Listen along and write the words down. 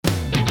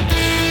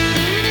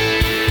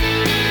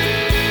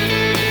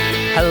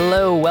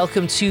Hello,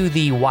 welcome to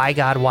the Why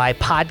God Why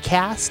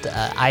podcast.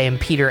 I am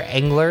Peter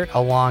Englert,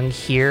 along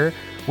here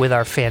with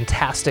our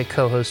fantastic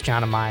co-host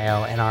John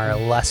Amayo and our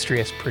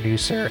illustrious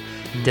producer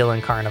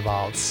Dylan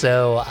Carnival.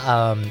 So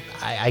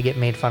I get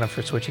made fun of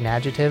for switching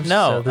adjectives.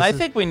 No, I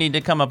think we need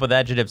to come up with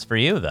adjectives for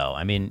you, though.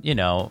 I mean,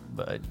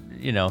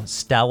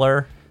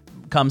 stellar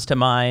comes to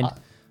mind.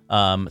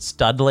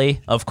 Studly,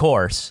 of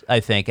course.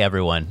 I think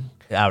everyone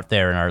out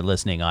there in our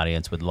listening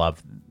audience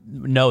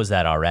knows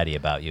that already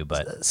about you,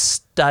 but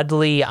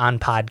Studly on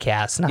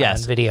podcast, not on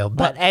video.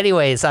 But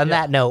anyways, on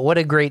that note, what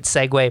a great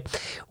segue.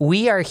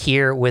 We are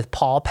here with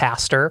Paul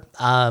Pastor.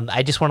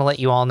 I just want to let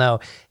you all know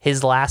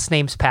his last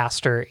name's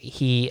Pastor.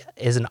 He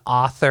is an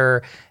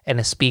author and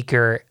a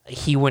speaker.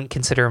 He wouldn't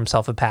consider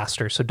himself a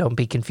pastor, so don't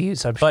be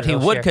confused. I'm sure but he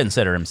would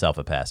consider himself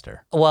a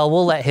pastor. Well,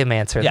 we'll let him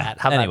answer that.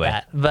 How about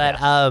that?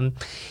 But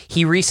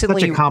he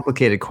recently... Such a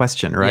complicated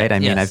question, right? Yeah, I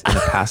mean, I've been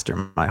a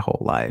pastor my whole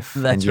life.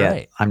 That's and yet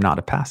right. I'm not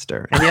a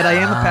pastor. And yet I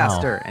am a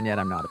pastor. And yet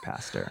I'm not a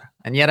pastor.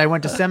 And yet I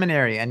went to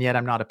seminary, and yet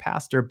I'm not a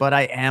pastor, but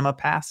I am a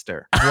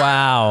pastor.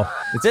 Wow.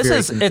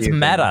 It's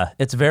meta.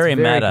 It's very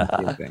meta.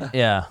 Confusing.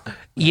 Yeah.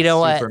 You know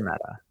what? Super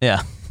meta.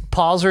 Yeah.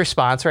 Paul's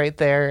response right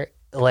there,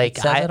 like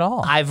says it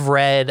all. I've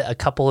read a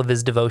couple of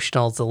his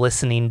devotionals, The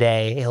Listening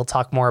Day. He'll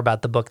talk more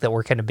about the book that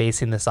we're kind of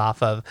basing this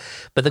off of.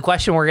 But the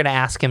question we're going to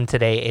ask him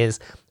today is,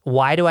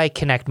 why do I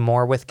connect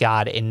more with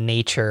God in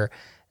nature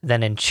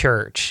than in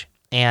church?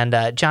 And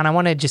John, I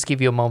want to just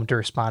give you a moment to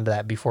respond to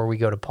that before we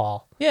go to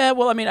Paul. Yeah,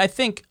 well, I mean, I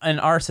think in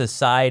our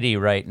society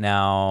right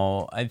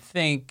now, I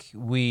think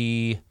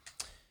the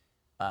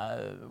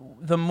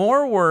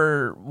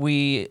more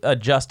we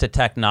adjust to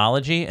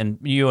technology, and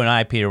you and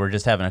I, Peter, were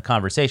just having a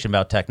conversation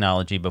about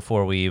technology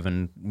before we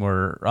even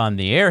were on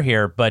the air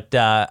here, but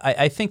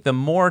I think the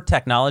more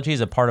technology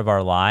is a part of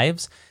our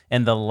lives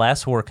and the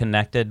less we're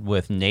connected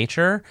with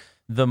nature,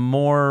 the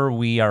more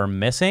we are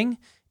missing.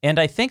 And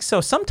I think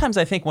so. Sometimes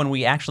I think when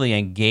we actually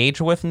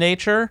engage with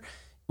nature,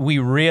 we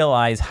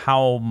realize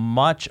how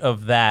much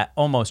of that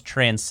almost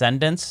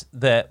transcendence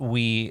that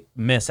we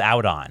miss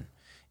out on.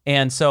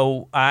 And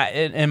so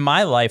in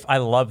my life, I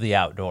love the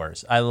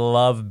outdoors. I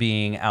love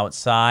being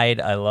outside.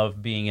 I love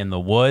being in the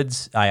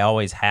woods. I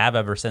always have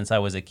ever since I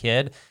was a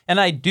kid. And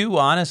I do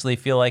honestly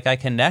feel like I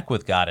connect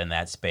with God in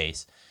that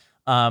space.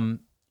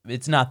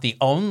 It's not the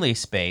only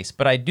space,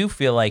 but I do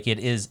feel like it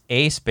is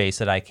a space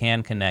that I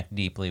can connect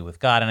deeply with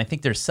God. And I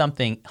think there's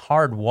something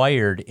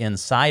hardwired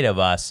inside of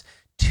us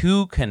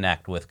to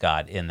connect with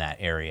God in that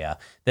area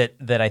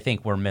that I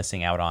think we're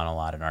missing out on a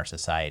lot in our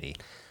society.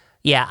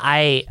 Yeah,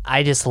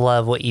 I just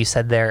love what you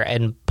said there.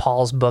 And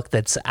Paul's book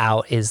that's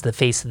out is The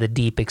Face of the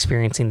Deep,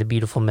 Experiencing the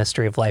Beautiful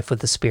Mystery of Life with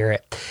the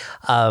Spirit.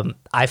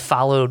 I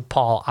followed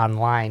Paul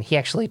online. He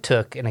actually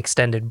took an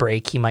extended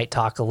break. He might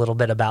talk a little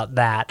bit about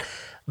that.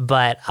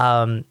 But,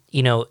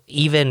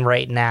 even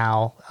right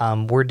now,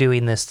 we're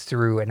doing this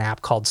through an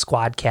app called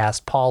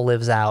Squadcast. Paul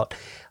lives out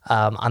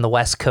on the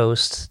West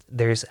Coast.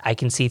 I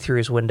can see through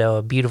his window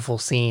a beautiful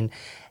scene.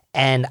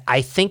 And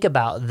I think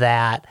about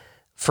that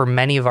for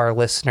many of our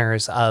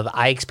listeners of,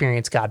 I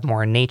experience God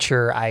more in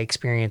nature. I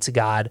experience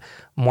God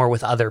more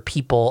with other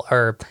people,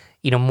 or,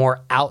 more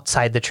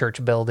outside the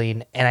church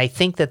building. And I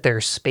think that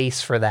there's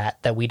space for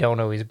that we don't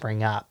always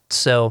bring up.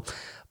 So,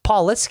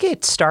 Paul, let's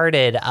get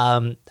started.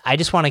 I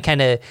just want to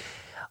kind of,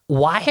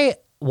 why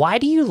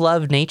do you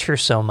love nature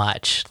so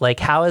much? Like,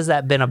 how has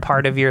that been a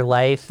part of your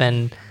life?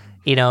 And,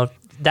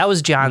 that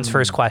was John's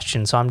first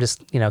question, so I'm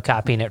just,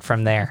 copying it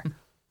from there.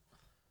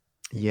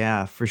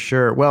 Yeah, for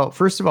sure. Well,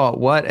 first of all,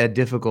 what a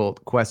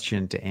difficult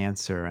question to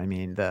answer. I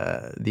mean,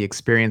 the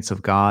experience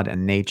of God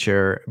and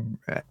nature,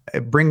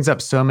 it brings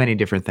up so many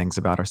different things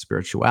about our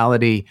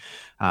spirituality,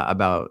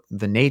 about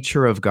the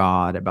nature of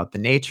God, about the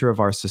nature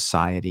of our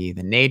society,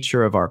 the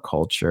nature of our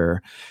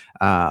culture.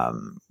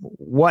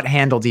 What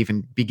handle to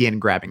even begin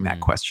grabbing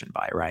that question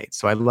by, right?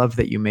 So I love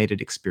that you made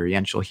it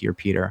experiential here,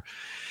 Peter.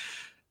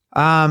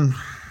 Why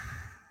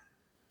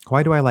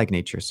do I like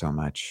nature so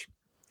much?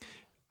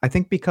 I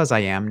think because I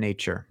am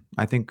nature.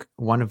 I think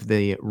one of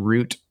the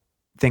root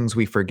things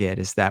we forget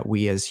is that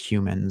we as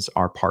humans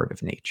are part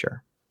of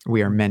nature.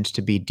 We are meant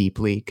to be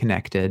deeply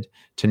connected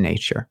to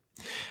nature.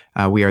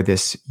 We are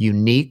this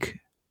unique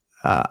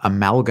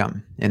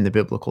amalgam in the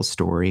biblical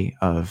story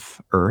of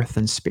earth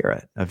and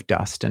spirit, of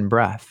dust and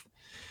breath.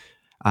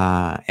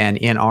 And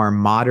in our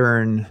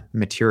modern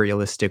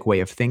materialistic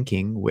way of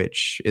thinking,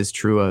 which is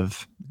true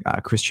of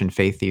Christian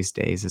faith these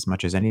days as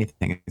much as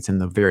anything, it's in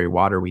the very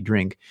water we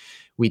drink,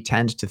 we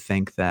tend to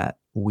think that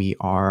we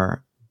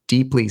are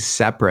deeply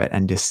separate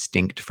and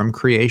distinct from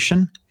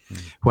creation,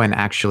 when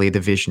actually the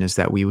vision is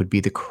that we would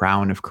be the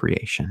crown of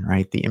creation,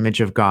 right? The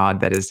image of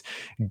God that is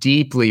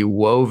deeply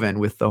woven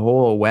with the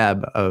whole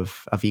web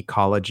of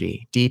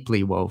ecology,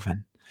 deeply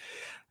woven.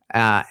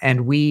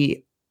 And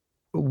we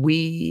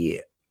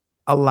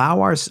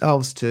allow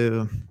ourselves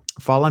to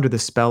fall under the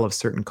spell of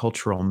certain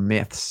cultural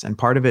myths. And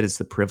part of it is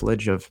the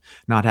privilege of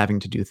not having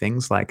to do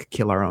things like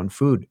kill our own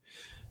food,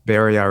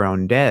 bury our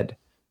own dead,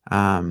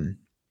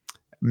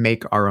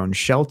 make our own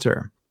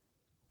shelter.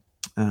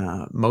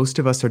 most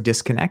of us are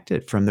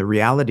disconnected from the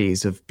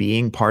realities of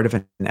being part of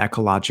an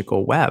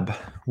ecological web.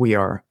 We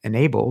are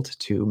enabled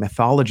to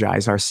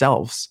mythologize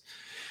ourselves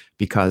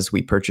because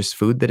we purchase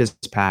food that is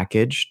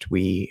packaged.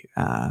 We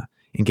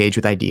engage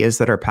with ideas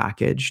that are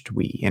packaged.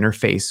 We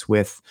interface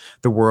with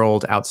the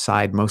world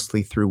outside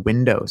mostly through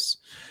windows,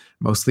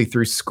 mostly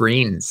through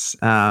screens.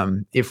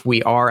 If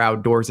we are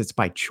outdoors, it's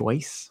by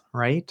choice,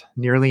 right?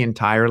 Nearly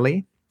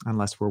entirely,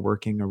 unless we're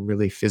working a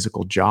really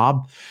physical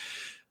job.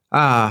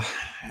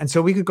 And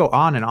so we could go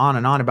on and on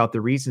and on about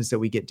the reasons that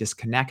we get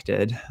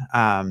disconnected.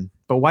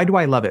 But why do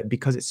I love it?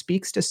 Because it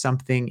speaks to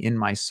something in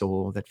my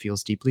soul that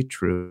feels deeply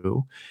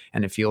true.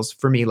 And it feels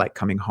for me like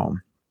coming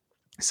home.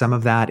 Some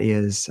of that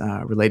is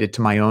related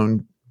to my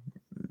own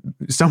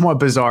somewhat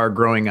bizarre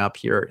growing up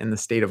here in the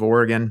state of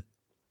Oregon.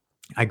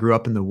 I grew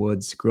up in the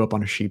woods, grew up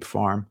on a sheep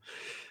farm.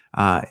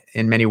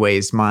 In many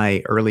ways,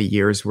 my early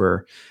years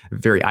were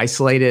very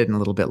isolated and a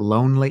little bit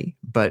lonely.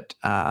 But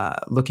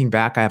looking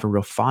back, I have a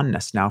real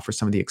fondness now for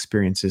some of the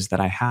experiences that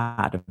I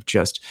had of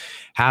just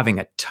having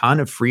a ton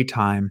of free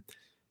time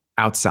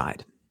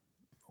outside.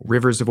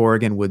 Rivers of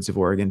Oregon, woods of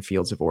Oregon,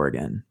 fields of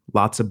Oregon,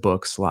 lots of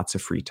books, lots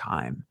of free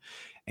time.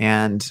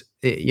 And,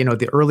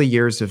 the early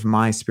years of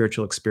my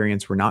spiritual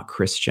experience were not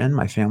Christian.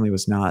 My family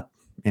was not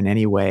in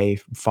any way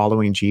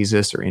following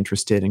Jesus or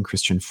interested in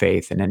Christian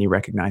faith in any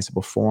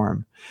recognizable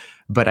form.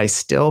 But I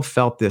still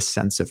felt this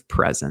sense of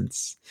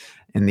presence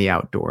in the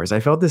outdoors. I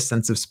felt this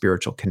sense of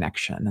spiritual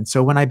connection. And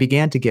so when I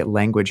began to get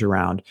language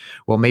around,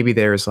 well, maybe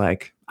there's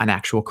like an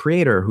actual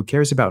creator who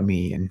cares about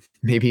me, and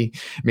maybe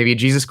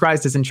Jesus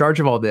Christ is in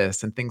charge of all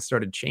this, and things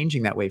started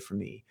changing that way for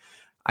me,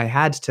 I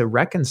had to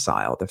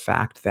reconcile the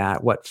fact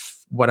that what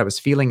I was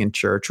feeling in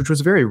church, which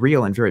was very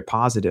real and very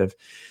positive,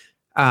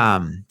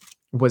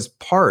 was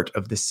part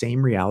of the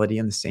same reality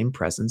and the same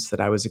presence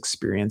that I was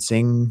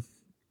experiencing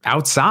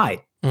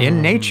outside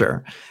in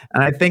nature.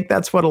 And I think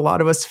that's what a lot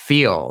of us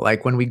feel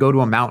like when we go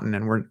to a mountain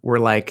and we're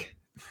like,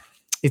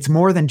 it's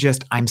more than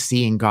just I'm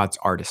seeing God's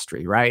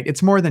artistry, right?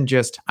 It's more than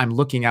just I'm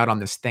looking out on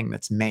this thing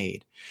that's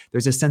made.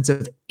 There's a sense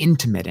of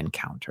intimate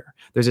encounter.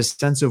 There's a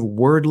sense of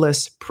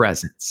wordless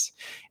presence.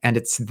 And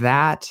it's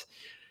that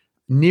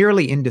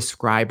nearly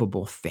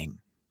indescribable thing,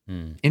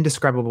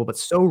 indescribable, but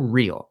so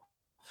real,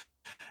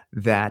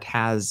 that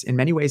has in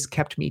many ways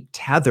kept me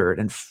tethered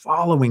and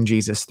following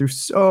Jesus through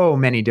so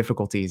many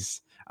difficulties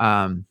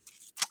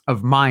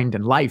of mind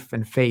and life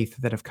and faith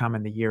that have come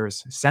in the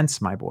years since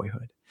my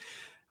boyhood.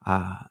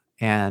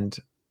 And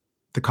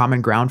the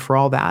common ground for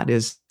all that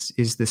is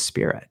the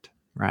Spirit,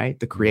 right?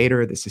 The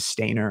creator, the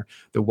sustainer,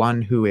 the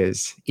one who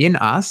is in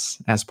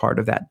us as part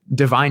of that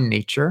divine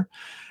nature,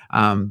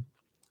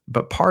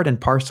 but part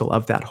and parcel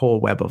of that whole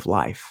web of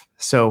life.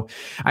 So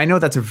I know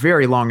that's a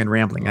very long and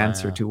rambling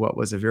answer to what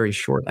was a very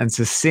short and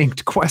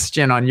succinct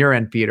question on your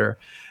end, Peter.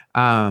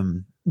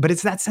 But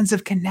it's that sense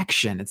of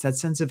connection. It's that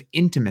sense of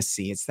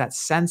intimacy. It's that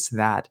sense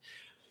that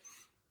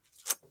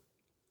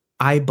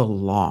I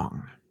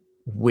belong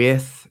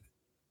with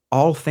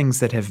all things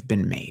that have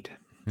been made,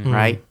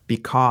 right?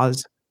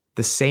 Because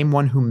the same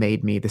one who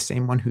made me, the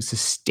same one who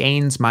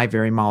sustains my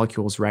very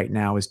molecules right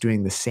now is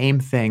doing the same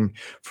thing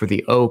for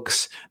the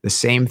oaks, the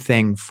same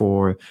thing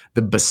for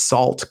the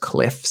basalt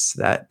cliffs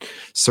that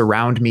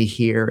surround me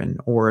here in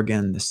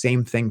Oregon, the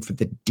same thing for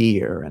the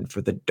deer and for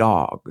the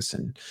dogs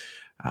and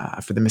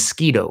for the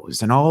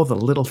mosquitoes and all the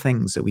little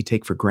things that we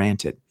take for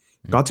granted.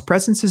 God's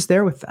presence is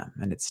there with them,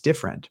 and it's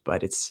different,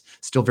 but it's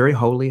still very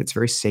holy, it's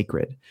very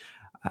sacred,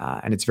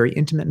 and it's very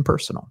intimate and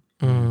personal.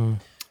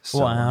 So,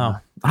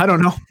 wow. I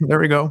don't know. There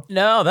we go.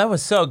 No, that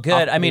was so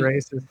good. Off I mean,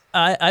 races.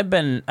 I've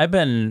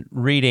been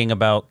reading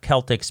about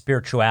Celtic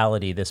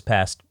spirituality this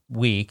past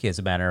week, as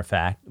a matter of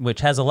fact,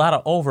 which has a lot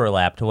of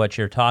overlap to what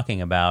you're talking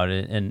about.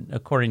 And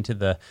according to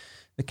the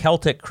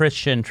Celtic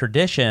Christian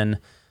tradition,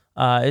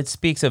 it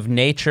speaks of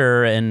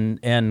nature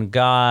and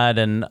God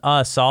and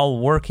us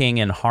all working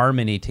in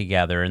harmony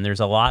together. And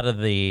there's a lot of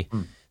the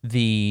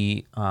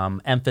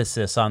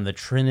emphasis on the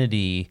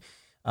Trinity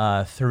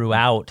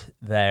throughout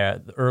the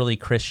early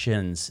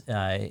Christians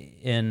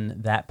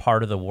in that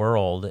part of the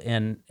world,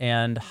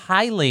 and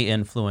highly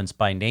influenced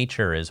by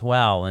nature as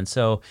well. And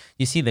so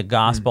you see the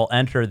gospel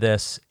enter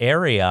this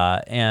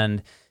area,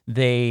 and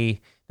they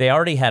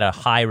already had a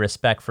high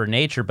respect for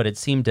nature, but it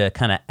seemed to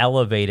kind of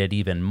elevate it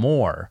even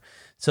more.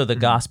 So the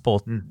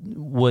gospel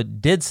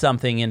did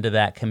something into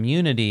that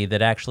community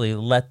that actually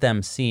let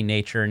them see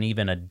nature in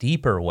even a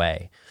deeper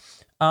way.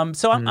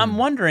 So I'm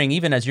wondering,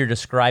 even as you're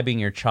describing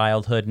your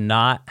childhood,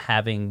 not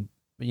having,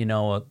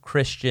 a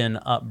Christian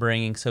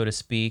upbringing, so to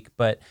speak,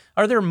 but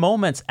are there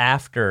moments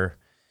after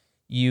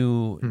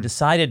you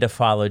decided to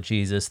follow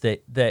Jesus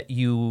that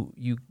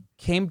you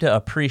came to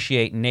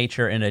appreciate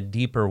nature in a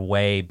deeper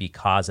way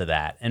because of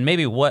that? And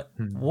maybe what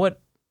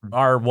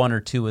are one or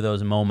two of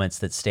those moments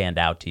that stand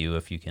out to you,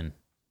 if you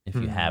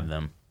have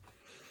them?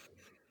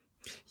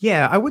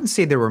 Yeah, I wouldn't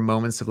say there were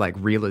moments of like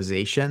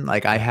realization.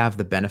 Like I have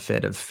the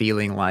benefit of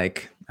feeling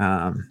like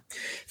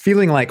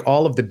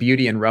all of the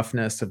beauty and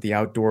roughness of the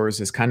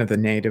outdoors is kind of the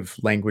native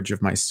language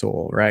of my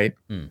soul, right?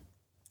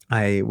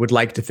 I would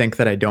like to think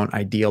that I don't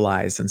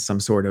idealize in some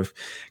sort of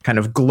kind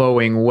of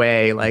glowing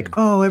way, like,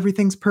 oh,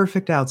 everything's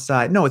perfect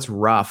outside. No, it's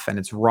rough and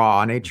it's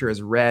raw. Nature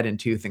is red in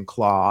tooth and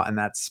claw, and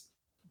that's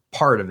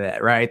part of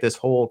it, right? This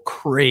whole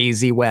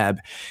crazy web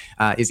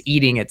is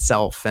eating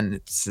itself, and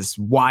it's this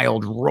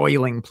wild,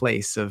 roiling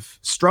place of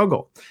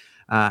struggle.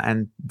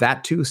 And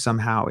that too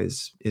somehow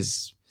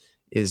is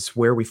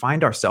where we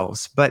find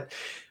ourselves. But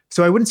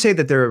so I wouldn't say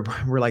that there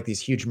were like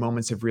these huge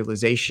moments of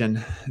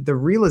realization. The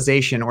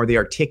realization or the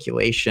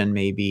articulation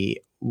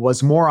maybe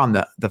was more on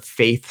the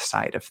faith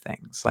side of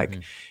things.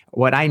 Like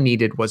what I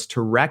needed was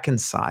to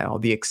reconcile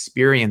the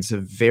experience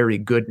of very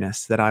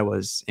goodness that I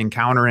was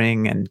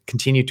encountering and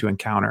continue to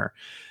encounter.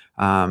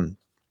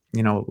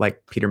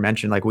 Like Peter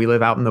mentioned, like we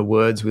live out in the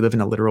woods. We live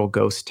in a literal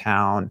ghost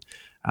town.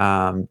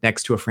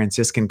 Next to a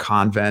Franciscan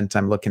convent.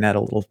 I'm looking at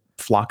a little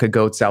flock of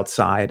goats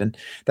outside, and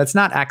that's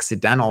not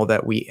accidental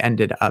that we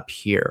ended up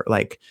here.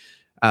 Like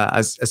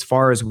as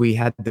far as we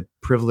had the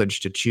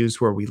privilege to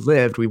choose where we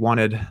lived, we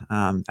wanted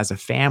as a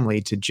family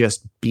to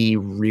just be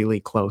really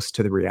close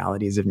to the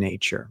realities of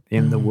nature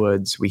in the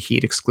woods. We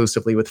heat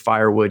exclusively with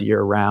firewood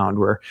year round.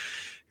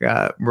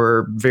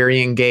 We're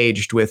very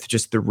engaged with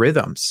just the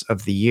rhythms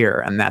of the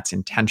year, and that's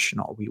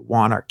intentional. We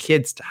want our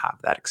kids to have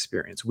that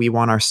experience. We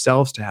want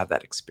ourselves to have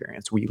that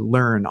experience. We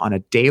learn on a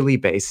daily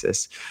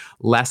basis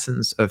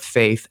lessons of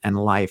faith and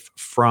life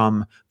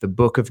from the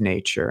book of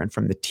nature and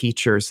from the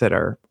teachers that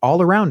are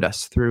all around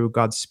us through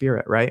God's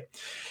Spirit, right?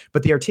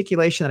 But the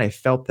articulation that I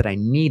felt that I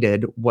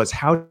needed was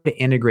how to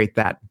integrate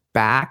that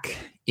back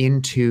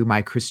into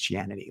my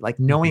Christianity. Like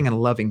knowing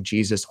and loving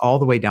Jesus all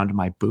the way down to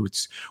my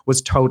boots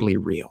was totally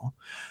real.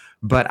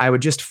 But I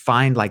would just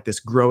find like this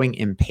growing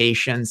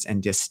impatience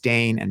and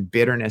disdain and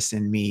bitterness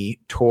in me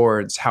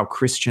towards how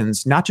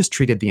Christians not just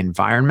treated the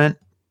environment,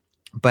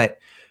 but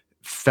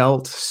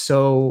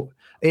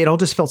it all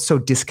just felt so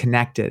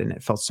disconnected, and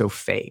it felt so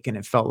fake. And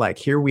it felt like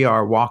here we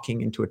are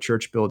walking into a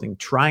church building,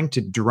 trying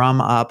to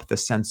drum up the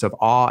sense of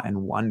awe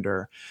and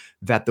wonder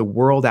that the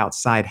world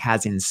outside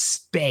has in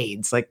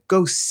spades. Like,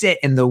 go sit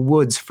in the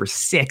woods for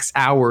 6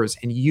 hours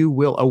and you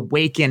will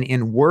awaken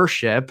in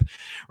worship,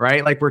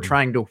 right? Like we're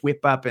trying to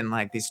whip up in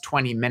like these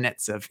 20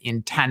 minutes of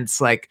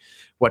intense, like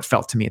what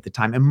felt to me at the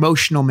time,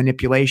 emotional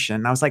manipulation.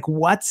 And I was like,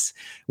 what's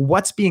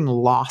being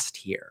lost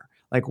here?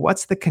 Like,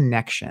 what's the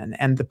connection?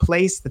 And the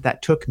place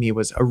that took me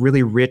was a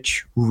really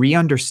rich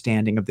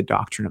re-understanding of the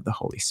doctrine of the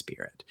Holy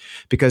Spirit.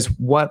 Because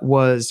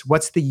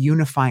what's the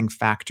unifying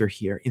factor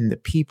here in the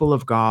people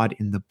of God,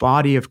 in the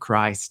body of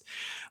Christ?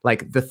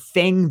 Like the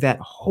thing that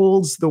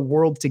holds the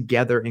world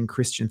together in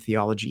Christian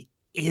theology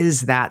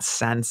is that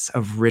sense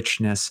of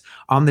richness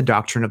on the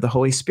doctrine of the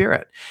Holy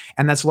Spirit.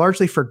 And that's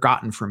largely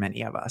forgotten for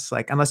many of us.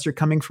 Like, unless you're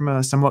coming from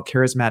a somewhat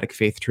charismatic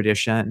faith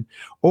tradition,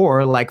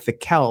 or like the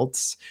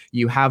Celts,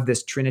 you have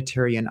this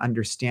Trinitarian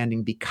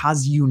understanding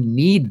because you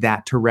need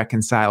that to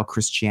reconcile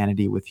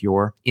Christianity with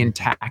your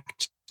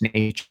intact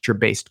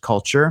nature-based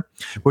culture,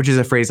 which is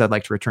a phrase I'd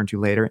like to return to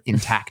later,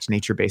 intact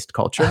nature-based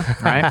culture,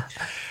 right?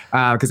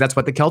 Because that's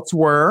what the Celts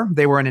were.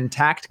 They were an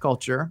intact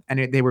culture,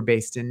 and they were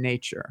based in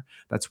nature.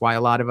 That's why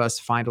a lot of us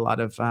find a lot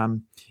of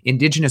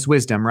indigenous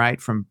wisdom, right,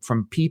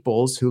 from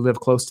peoples who live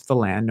close to the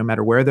land, no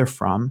matter where they're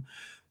from.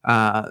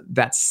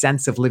 That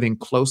sense of living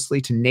closely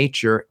to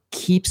nature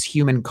keeps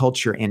human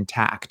culture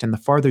intact. And the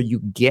farther you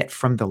get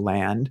from the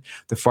land,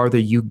 the farther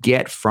you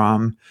get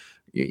from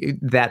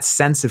that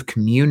sense of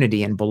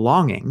community and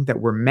belonging that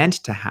we're meant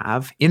to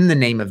have in the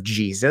name of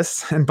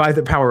Jesus and by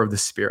the power of the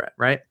Spirit,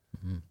 right?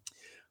 Mm-hmm.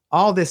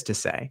 All this to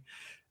say,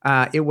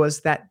 it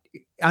was that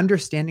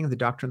understanding of the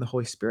doctrine of the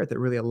Holy Spirit that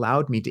really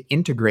allowed me to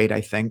integrate,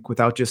 I think,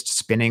 without just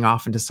spinning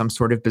off into some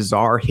sort of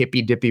bizarre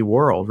hippy-dippy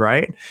world,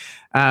 right?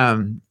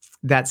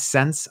 That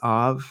sense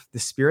of the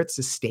Spirit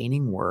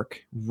sustaining work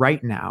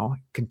right now,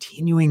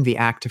 continuing the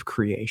act of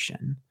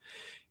creation,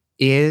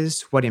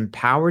 is what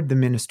empowered the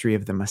ministry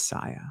of the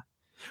Messiah.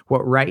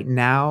 What right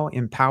now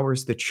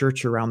empowers the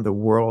church around the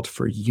world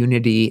for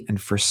unity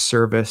and for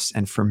service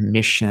and for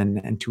mission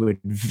and to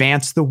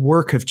advance the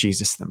work of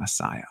Jesus the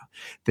Messiah.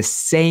 The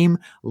same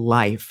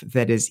life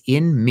that is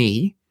in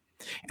me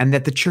and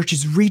that the church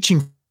is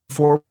reaching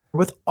for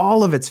with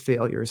all of its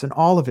failures and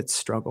all of its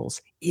struggles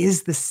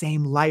is the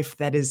same life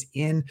that is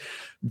in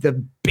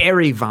the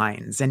berry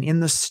vines and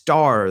in the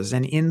stars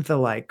and in the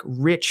like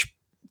rich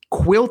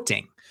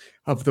quilting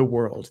of the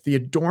world, the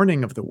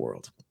adorning of the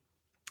world.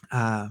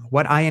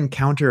 What I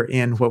encounter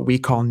in what we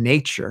call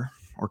nature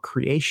or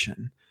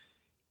creation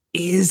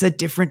is a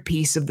different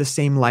piece of the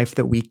same life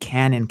that we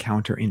can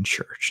encounter in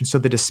church. And so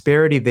the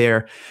disparity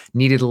there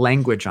needed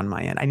language on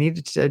my end. I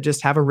needed to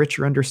just have a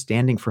richer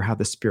understanding for how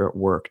the Spirit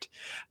worked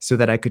so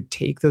that I could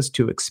take those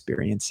two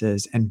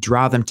experiences and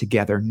draw them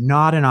together,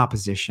 not in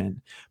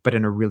opposition, but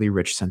in a really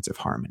rich sense of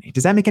harmony.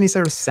 Does that make any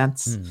sort of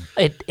sense?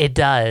 It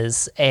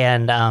does.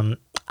 And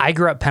I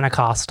grew up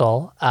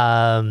Pentecostal.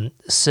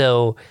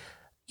 So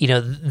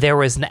there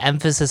was an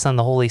emphasis on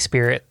the Holy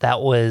Spirit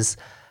that was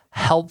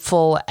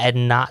helpful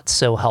and not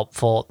so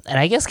helpful. And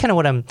I guess kind of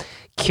what I'm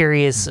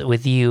curious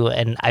with you,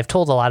 and I've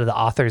told a lot of the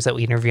authors that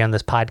we interview on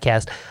this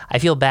podcast, I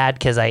feel bad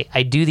because I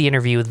do the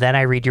interview, then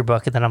I read your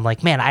book, and then I'm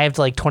like, man, I have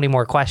like 20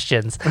 more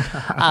questions.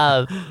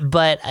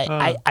 But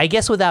I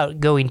guess without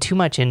going too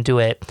much into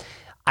it,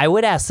 I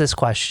would ask this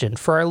question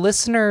for our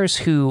listeners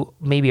who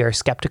maybe are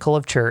skeptical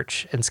of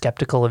church and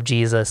skeptical of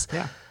Jesus.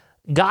 Yeah.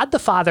 God the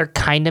Father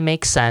kind of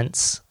makes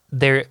sense.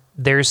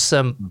 There's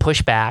some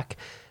pushback.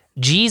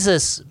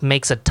 Jesus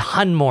makes a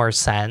ton more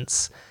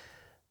sense.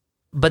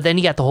 But then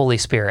you got the Holy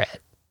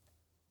Spirit.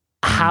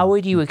 How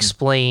would you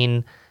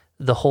explain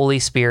the Holy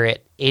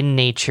Spirit in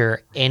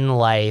nature, in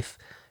life,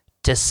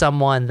 to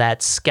someone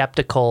that's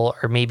skeptical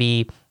or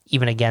maybe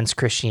even against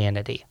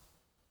Christianity?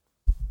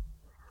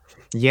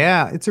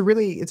 Yeah, it's a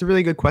really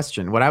good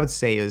question. What I would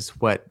say is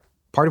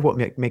part of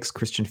what makes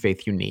Christian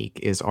faith unique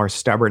is our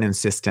stubborn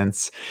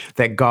insistence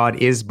that God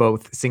is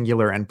both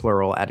singular and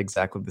plural at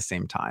exactly the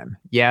same time.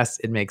 Yes,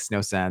 it makes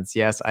no sense.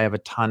 Yes, I have a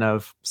ton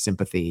of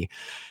sympathy.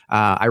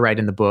 I write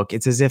in the book,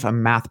 it's as if a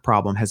math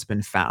problem has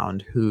been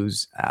found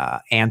whose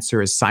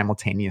answer is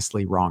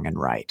simultaneously wrong and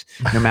right.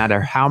 No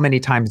matter how many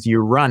times you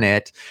run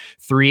it,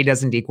 3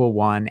 doesn't equal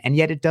 1, and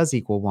yet it does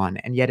equal 1,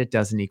 and yet it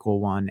doesn't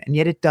equal 1, and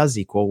yet it does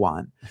equal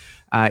 1.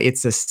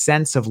 It's a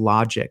sense of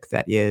logic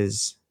that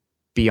is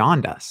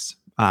beyond us,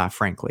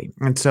 frankly.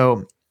 And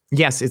so,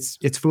 yes,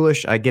 it's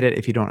foolish. I get it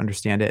if you don't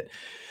understand it.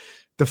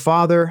 The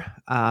Father,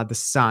 the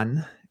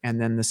Son, and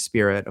then the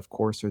Spirit, of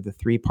course, are the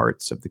 3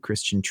 parts of the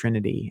Christian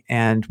Trinity.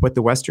 And what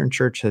the Western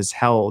Church has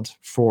held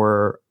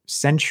for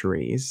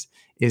centuries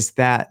is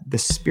that the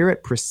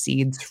Spirit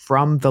proceeds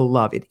from the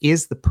love. It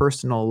is the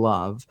personal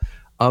love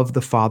of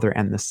the Father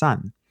and the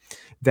Son.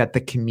 That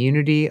the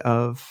community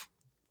of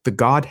the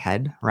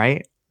Godhead,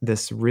 right?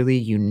 This really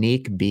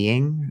unique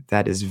being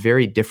that is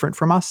very different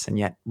from us and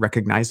yet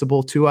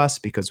recognizable to us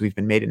because we've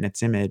been made in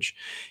its image,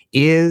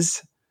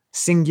 is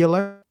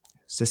singular.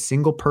 It's a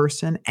single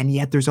person, and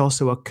yet there's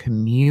also a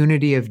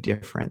community of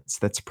difference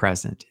that's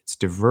present. It's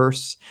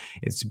diverse,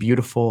 it's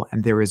beautiful,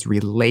 and there is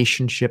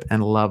relationship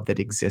and love that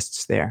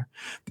exists there.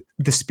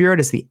 The Spirit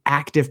is the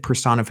active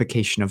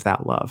personification of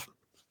that love.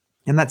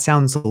 And that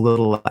sounds a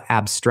little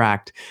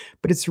abstract,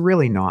 but it's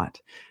really not.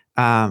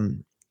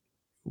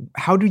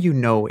 How do you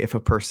know if a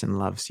person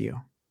loves you?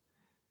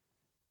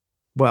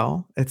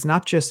 Well, it's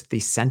not just the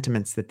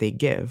sentiments that they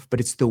give, but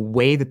it's the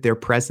way that their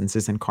presence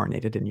is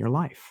incarnated in your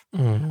life.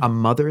 A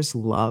mother's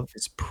love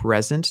is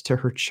present to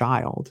her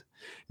child,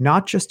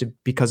 not just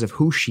because of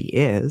who she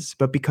is,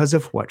 but because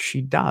of what she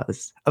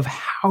does, of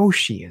how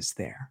she is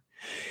there.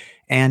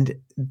 And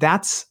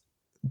that's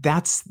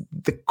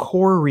the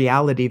core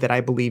reality that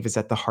I believe is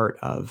at the heart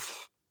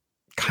of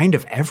kind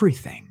of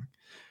everything.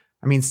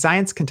 I mean,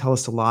 science can tell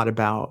us a lot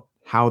about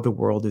how the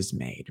world is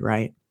made,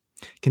 right?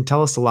 Can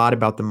tell us a lot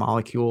about the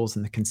molecules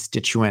and the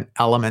constituent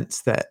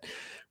elements that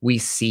we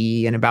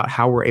see and about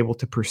how we're able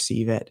to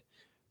perceive it.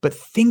 But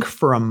think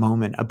for a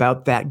moment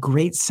about that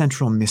great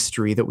central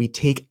mystery that we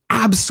take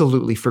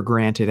absolutely for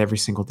granted every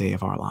single day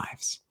of our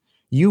lives.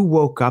 You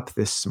woke up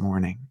this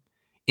morning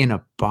in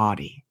a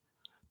body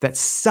that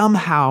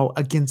somehow,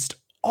 against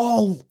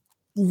all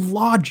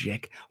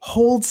logic,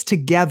 holds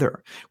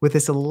together with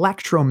this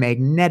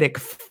electromagnetic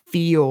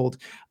field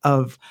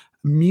of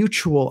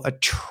mutual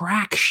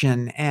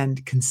attraction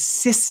and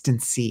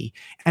consistency.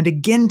 And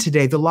again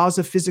today, the laws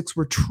of physics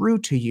were true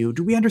to you.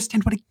 Do we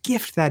understand what a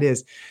gift that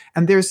is?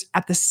 And there's,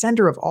 at the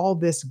center of all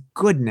this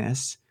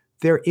goodness,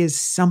 there is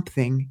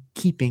something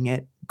keeping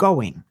it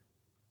going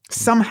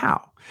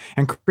somehow.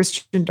 And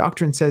Christian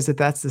doctrine says that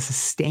that's the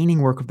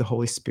sustaining work of the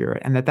Holy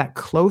Spirit, and that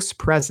close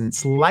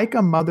presence, like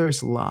a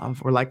mother's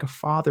love or like a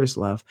father's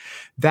love,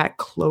 that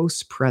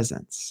close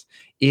presence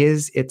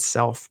is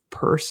itself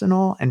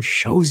personal and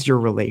shows your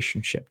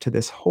relationship to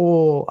this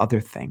whole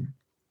other thing.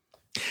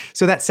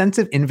 So that sense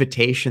of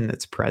invitation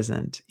that's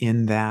present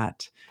in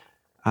that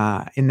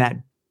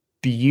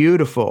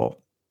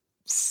beautiful,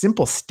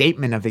 simple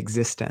statement of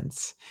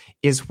existence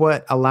is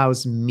what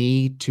allows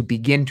me to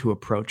begin to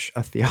approach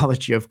a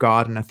theology of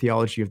God and a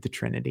theology of the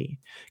Trinity.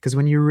 Because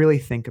when you really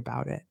think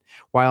about it,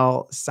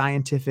 while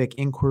scientific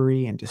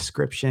inquiry and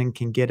description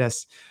can get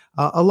us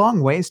a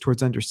long ways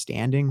towards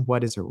understanding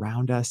what is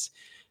around us,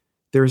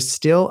 there's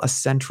still a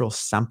central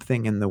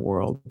something in the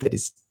world that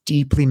is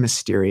deeply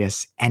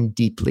mysterious and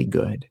deeply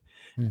good.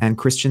 And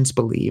Christians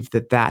believe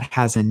that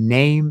has a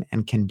name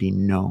and can be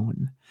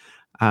known.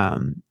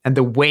 And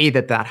the way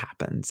that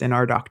happens in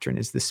our doctrine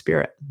is the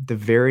Spirit, the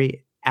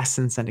very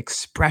essence and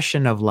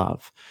expression of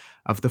love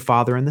of the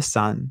Father and the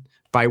Son,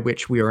 by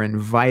which we are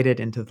invited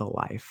into the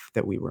life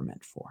that we were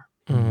meant for.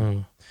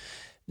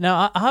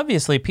 Now,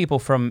 obviously, people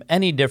from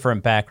any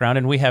different background,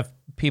 and we have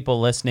people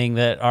listening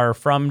that are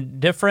from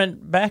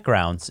different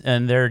backgrounds,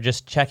 and they're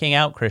just checking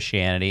out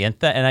Christianity. And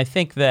I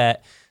think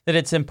that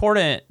it's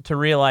important to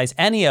realize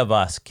any of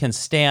us can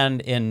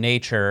stand in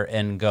nature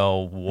and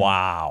go,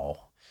 wow.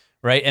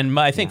 Right, and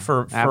I think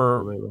for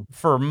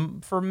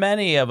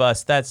many of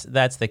us that's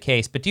the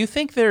case. But do you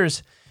think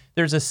there's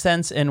a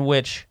sense in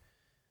which,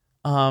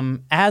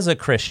 as a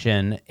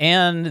Christian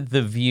and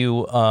the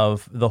view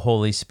of the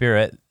Holy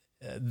Spirit,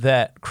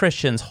 that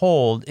Christians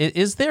hold.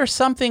 Is there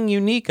something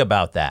unique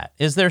about that?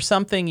 Is there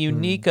something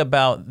unique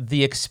about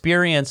the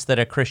experience that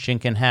a Christian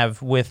can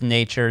have with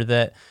nature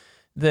that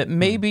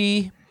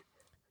maybe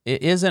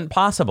it isn't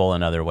possible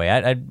another way?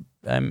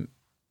 I'm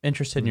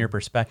interested in your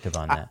perspective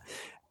on that.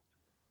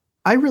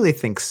 I really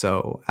think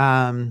so.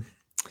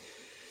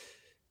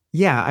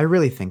 Yeah, I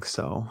really think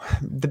so.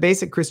 The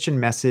basic Christian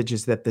message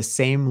is that the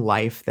same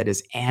life that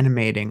is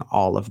animating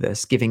all of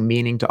this, giving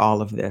meaning to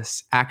all of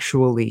this,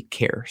 actually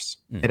cares.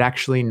 It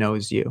actually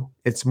knows you.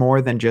 It's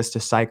more than just a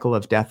cycle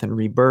of death and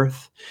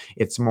rebirth.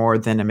 It's more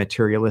than a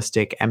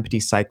materialistic, empty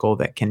cycle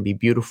that can be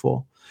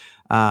beautiful.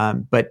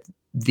 But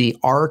the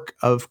arc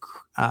of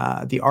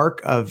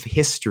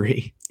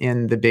history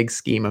in the big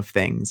scheme of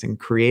things, in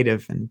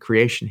creative and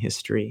creation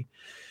history,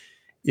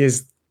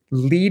 is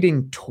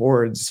leading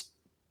towards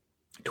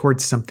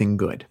something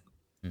good,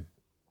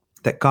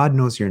 that God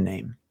knows your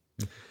name.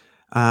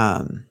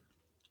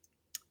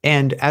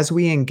 And as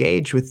we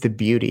engage with the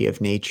beauty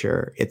of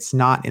nature, it's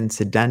not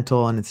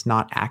incidental and it's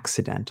not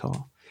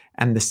accidental.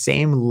 And the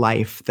same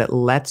life that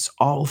lets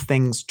all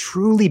things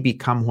truly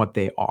become what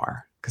they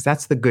are, because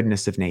that's the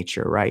goodness of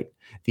nature, right?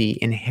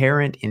 The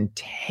inherent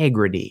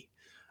integrity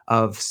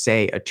of,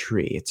 say, a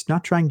tree. It's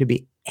not trying to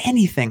be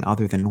anything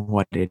other than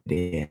what it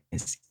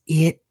is.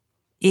 It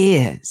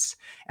is.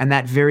 And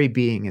that very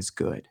being is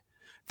good.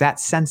 That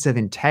sense of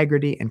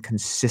integrity and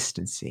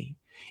consistency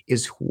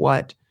is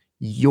what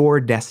your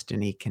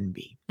destiny can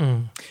be.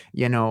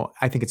 You know,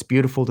 I think it's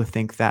beautiful to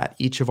think that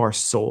each of our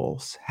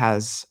souls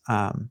has,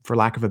 for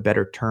lack of a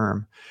better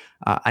term,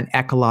 an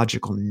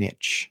ecological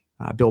niche.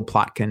 Bill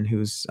Plotkin,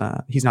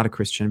 he's not a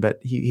Christian, but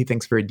he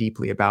thinks very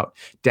deeply about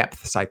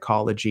depth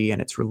psychology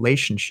and its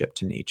relationship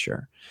to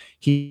nature.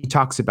 He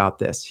talks about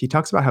this. He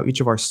talks about how each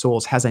of our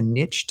souls has a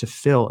niche to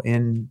fill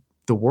in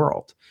the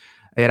world.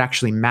 It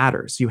actually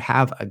matters. You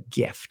have a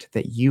gift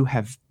that you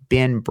have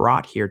been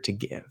brought here to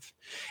give.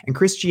 And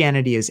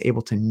Christianity is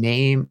able to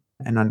name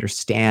and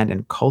understand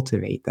and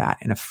cultivate that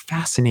in a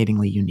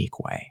fascinatingly unique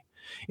way.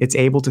 It's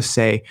able to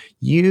say,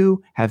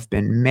 you have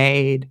been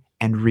made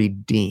and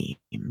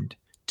redeemed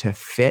to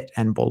fit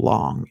and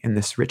belong in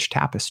this rich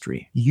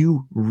tapestry.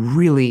 You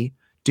really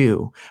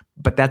do.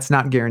 But that's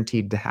not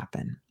guaranteed to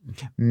happen.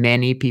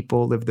 Many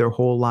people live their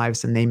whole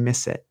lives and they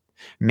miss it.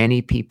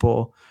 Many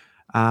people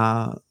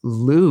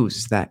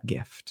lose that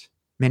gift.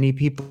 Many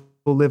people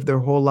live their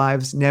whole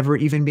lives never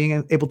even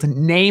being able to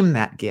name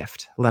that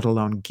gift, let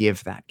alone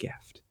give that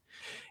gift.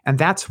 And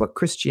that's what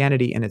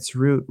Christianity in its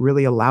root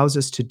really allows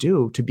us to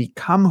do, to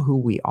become who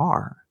we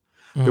are.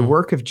 The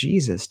work of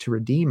Jesus to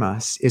redeem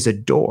us is a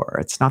door.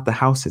 It's not the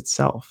house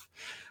itself.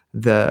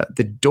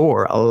 The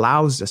door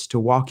allows us to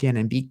walk in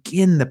and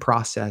begin the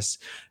process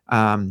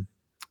of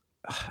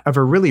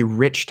a really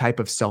rich type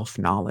of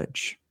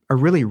self-knowledge, a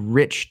really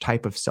rich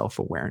type of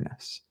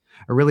self-awareness,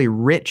 a really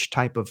rich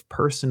type of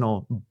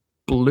personal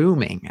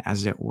blooming,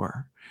 as it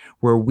were,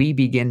 where we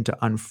begin to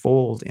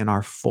unfold in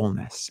our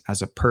fullness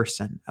as a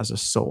person, as a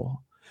soul.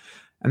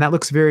 And that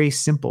looks very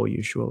simple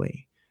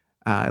usually.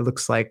 It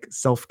looks like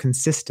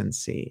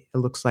self-consistency. It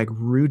looks like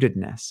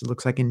rootedness. It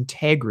looks like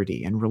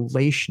integrity and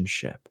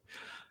relationship.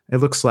 It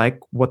looks like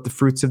what the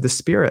fruits of the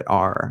Spirit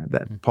are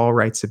that Paul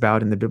writes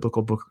about in the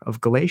biblical book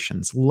of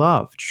Galatians: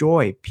 love,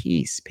 joy,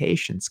 peace,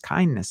 patience,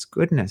 kindness,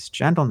 goodness,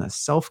 gentleness,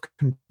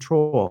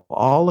 self-control,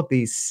 all of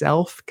these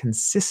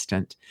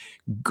self-consistent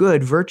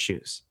good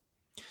virtues.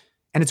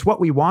 And it's what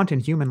we want in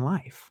human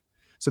life.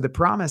 So the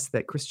promise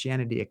that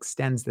Christianity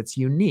extends that's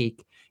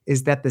unique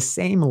is that the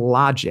same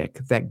logic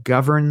that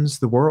governs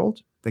the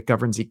world, that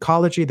governs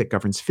ecology, that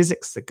governs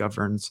physics, that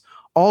governs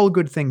all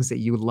good things that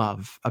you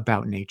love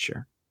about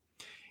nature,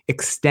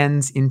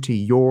 extends into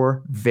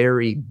your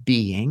very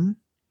being,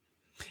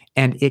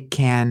 and it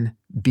can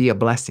be a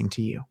blessing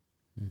to you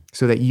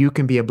so that you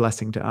can be a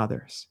blessing to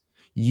others.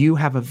 You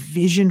have a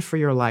vision for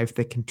your life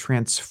that can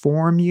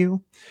transform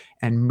you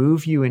and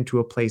move you into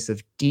a place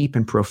of deep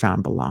and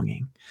profound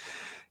belonging.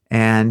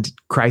 And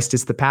Christ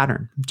is the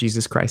pattern.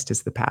 Jesus Christ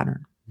is the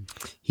pattern.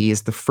 He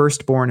is the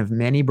firstborn of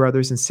many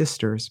brothers and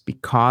sisters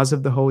because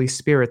of the Holy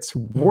Spirit's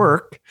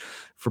work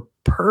for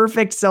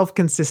perfect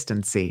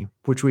self-consistency,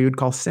 which we would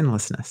call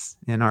sinlessness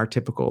in our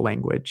typical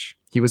language.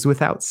 He was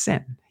without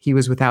sin. He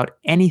was without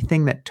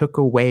anything that took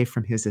away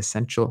from his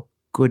essential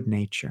good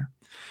nature.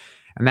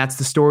 And that's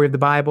the story of the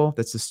Bible.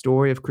 That's the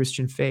story of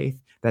Christian faith.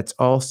 That's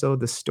also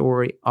the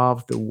story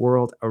of the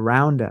world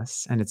around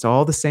us. And it's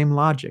all the same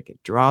logic.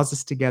 It draws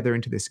us together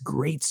into this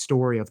great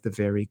story of the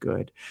very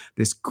good,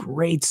 this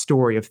great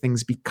story of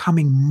things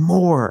becoming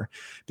more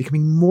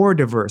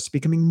diverse,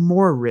 becoming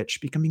more rich,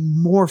 becoming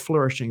more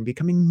flourishing,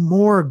 becoming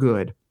more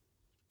good.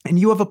 And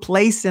you have a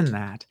place in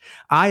that.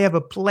 I have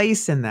a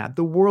place in that.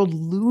 The world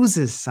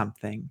loses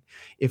something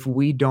if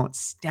we don't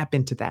step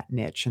into that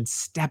niche and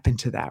step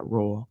into that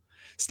role,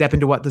 step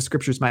into what the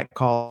scriptures might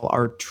call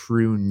our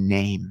true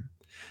name.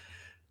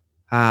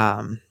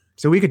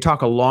 So we could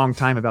talk a long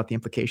time about the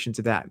implications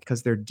of that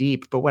because they're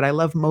deep. But what I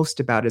love most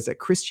about it is that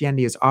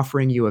Christianity is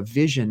offering you a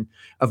vision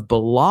of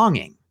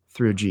belonging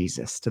through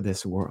Jesus to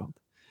this world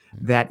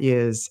that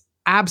is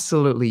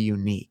absolutely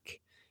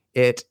unique.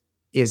 It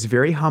is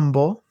very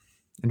humble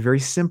and very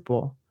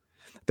simple,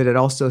 but it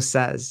also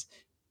says,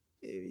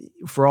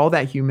 for all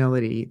that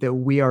humility, that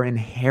we are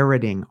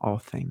inheriting all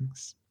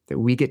things, that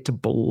we get to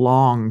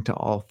belong to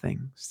all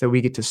things, that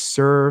we get to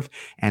serve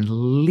and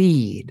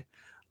lead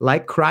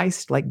like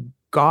Christ, like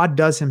God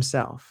does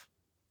himself,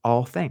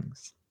 all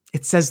things.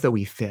 It says that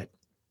we fit.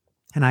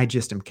 And I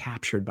just am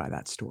captured by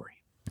that story.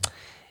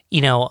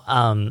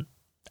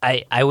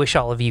 I wish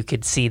all of you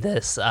could see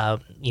this.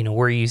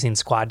 We're using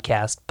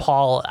Squadcast.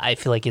 Paul, I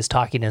feel like, is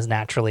talking as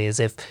naturally as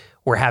if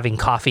we're having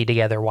coffee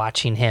together,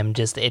 watching him.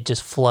 It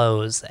just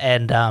flows.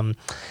 And,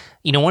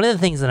 one of the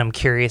things that I'm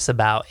curious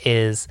about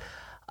is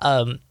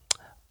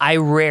I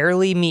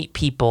rarely meet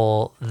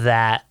people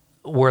that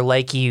were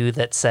like you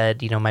that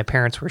said, my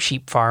parents were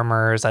sheep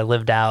farmers. I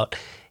lived out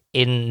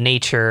in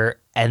nature,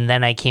 and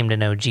then I came to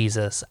know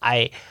Jesus.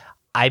 I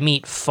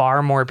meet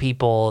far more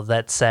people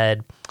that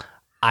said,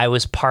 I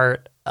was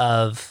part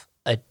of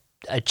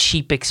a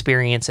cheap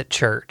experience at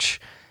church,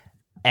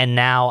 and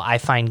now I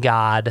find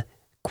God,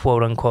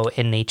 quote unquote,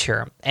 in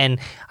nature. And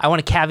I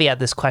want to caveat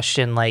this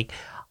question. Like,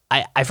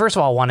 I first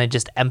of all want to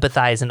just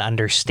empathize and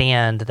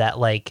understand that,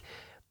 like,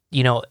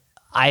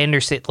 I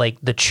understand, like,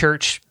 the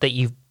church that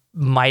you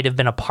might have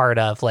been a part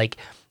of, like,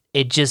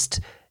 it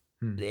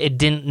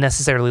didn't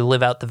necessarily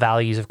live out the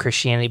values of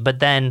Christianity. But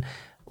then,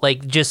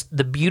 like, just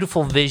the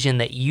beautiful vision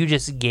that you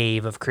just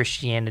gave of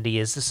Christianity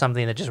is just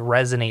something that just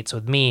resonates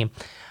with me.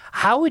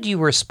 How would you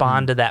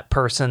respond to that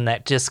person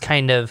that just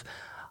kind of,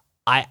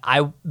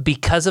 I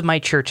because of my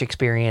church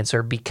experience,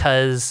 or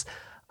because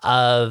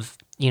of,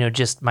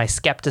 just my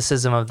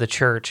skepticism of the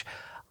church,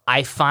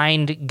 I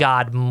find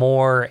God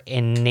more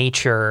in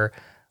nature,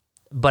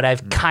 but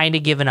I've kind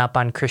of given up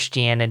on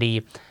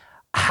Christianity.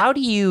 How do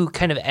you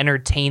kind of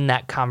entertain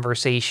that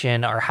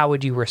conversation, or how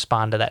would you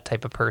respond to that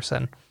type of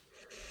person?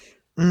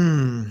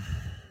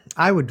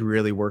 I would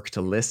really work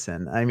to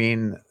listen. I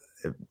mean,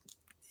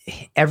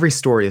 every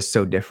story is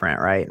so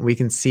different, right? We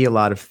can see a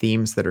lot of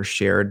themes that are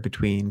shared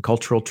between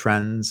cultural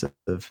trends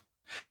of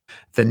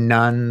the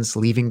nuns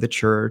leaving the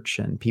church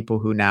and people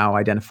who now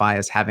identify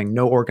as having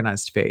no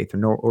organized faith or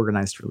no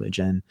organized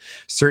religion.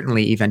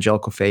 Certainly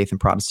evangelical faith and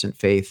Protestant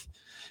faith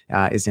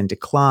is in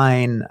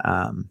decline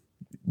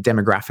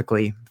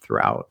demographically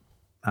throughout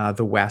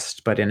the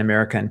West, but in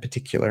America in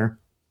particular.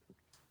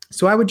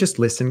 So I would just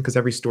listen, because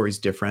every story is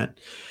different.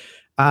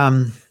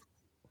 I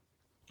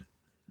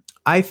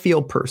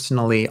feel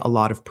personally a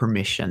lot of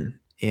permission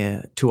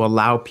to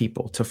allow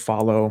people to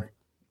follow.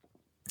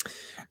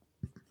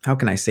 How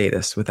can I say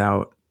this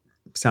without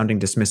sounding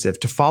dismissive?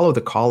 To follow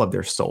the call of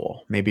their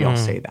soul. Maybe I'll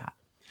say that.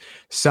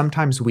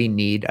 Sometimes we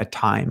need a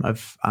time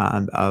of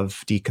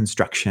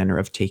deconstruction or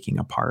of taking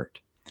apart.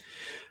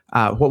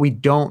 What we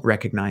don't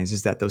recognize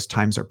is that those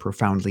times are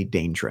profoundly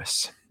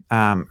dangerous.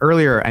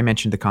 Earlier, I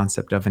mentioned the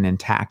concept of an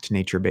intact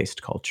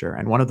nature-based culture.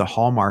 And one of the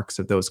hallmarks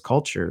of those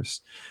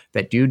cultures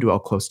that do dwell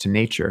close to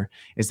nature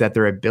is that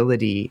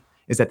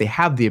they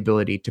have the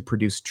ability to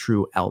produce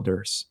true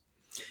elders.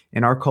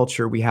 In our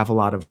culture, we have a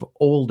lot of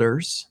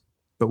olders,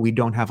 but we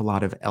don't have a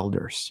lot of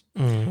elders.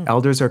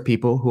 Elders are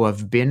people who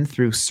have been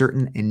through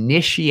certain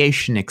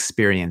initiation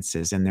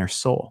experiences in their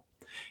soul.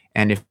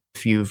 And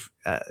if you've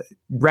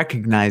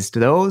recognized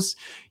those,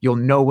 you'll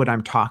know what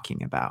I'm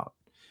talking about.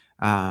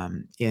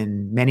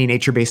 In many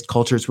nature-based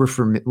cultures,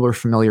 we're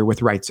familiar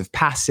with rites of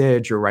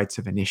passage or rites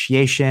of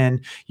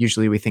initiation.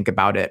 Usually we think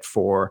about it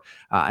for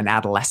an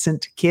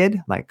adolescent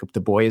kid, like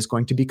the boy is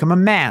going to become a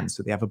man,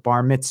 so they have a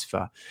bar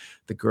mitzvah.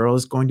 The girl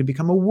is going to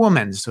become a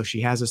woman, so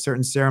she has a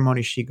certain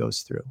ceremony she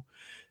goes through.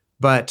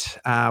 But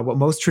what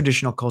most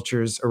traditional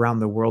cultures around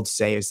the world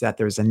say is that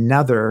there's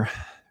another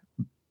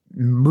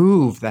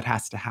move that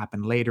has to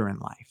happen later in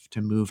life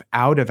to move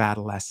out of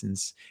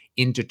adolescence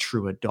into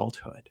true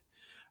adulthood.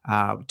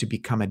 To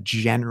become a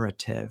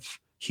generative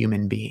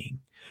human being.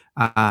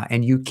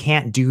 And you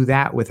can't do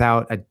that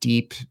without a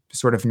deep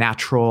sort of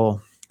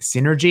natural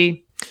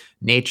synergy.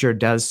 Nature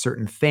does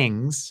certain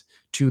things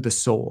to the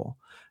soul.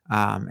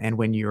 And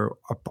when you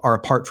are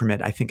apart from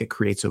it, I think it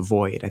creates a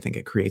void. I think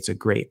it creates a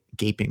great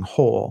gaping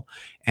hole.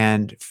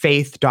 And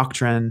faith,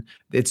 doctrine,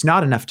 it's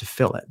not enough to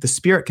fill it. The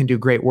Spirit can do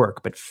great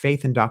work, but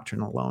faith and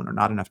doctrine alone are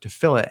not enough to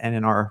fill it. And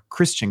in our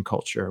Christian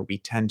culture, we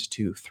tend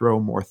to throw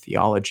more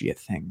theology at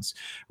things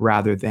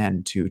rather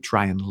than to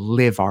try and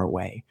live our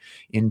way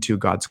into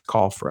God's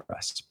call for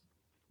us.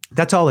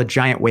 That's all a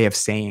giant way of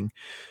saying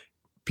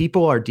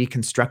people are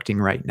deconstructing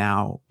right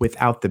now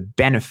without the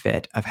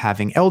benefit of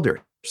having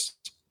elders.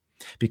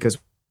 Because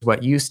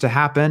what used to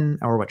happen,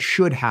 or what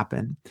should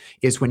happen,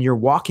 is when you're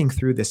walking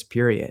through this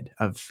period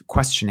of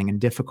questioning and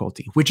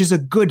difficulty, which is a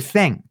good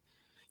thing.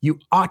 You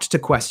ought to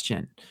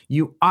question.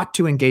 You ought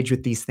to engage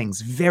with these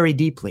things very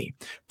deeply.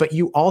 But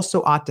you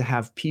also ought to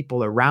have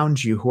people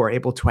around you who are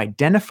able to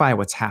identify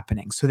what's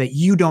happening so that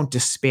you don't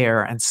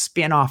despair and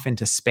spin off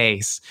into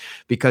space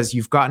because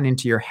you've gotten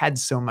into your head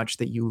so much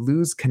that you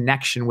lose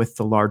connection with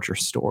the larger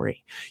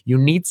story. You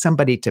need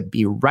somebody to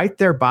be right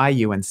there by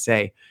you and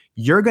say,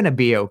 you're going to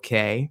be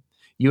okay.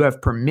 You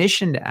have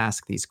permission to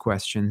ask these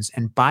questions.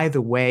 And by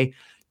the way,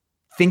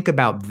 think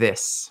about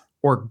this,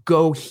 or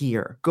go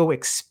here, go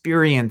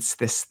experience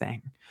this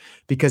thing.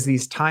 Because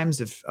these times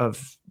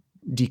of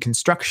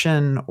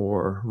deconstruction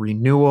or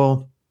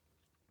renewal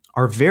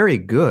are very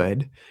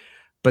good,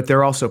 but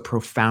they're also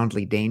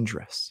profoundly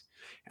dangerous.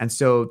 And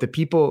so the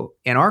people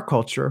in our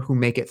culture who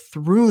make it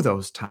through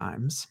those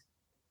times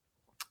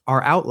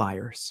are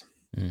outliers,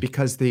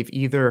 because they've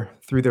either,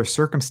 through their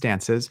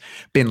circumstances,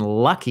 been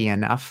lucky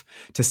enough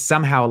to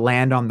somehow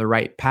land on the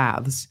right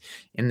paths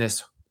in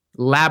this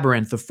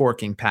labyrinth of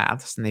forking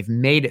paths, and they've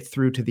made it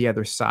through to the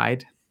other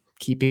side,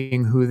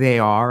 keeping who they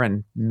are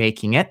and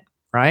making it,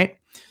 right?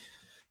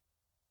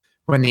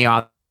 When the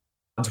odds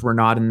were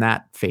not in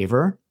that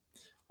favor.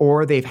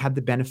 Or they've had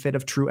the benefit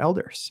of true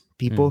elders,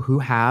 people who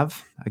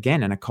have,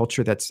 again, in a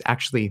culture that's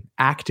actually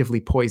actively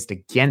poised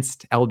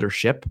against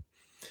eldership.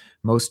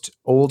 Most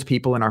old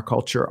people in our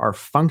culture are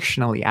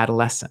functionally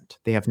adolescent.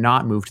 They have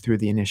not moved through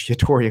the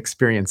initiatory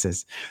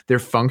experiences. They're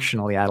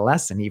functionally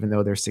adolescent, even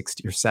though they're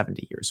 60 or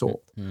 70 years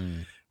old.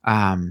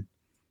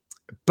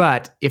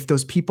 But if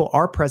those people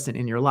are present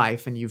in your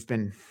life and you've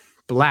been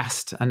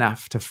blessed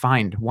enough to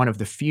find one of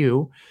the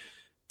few,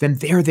 then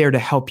they're there to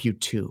help you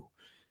too.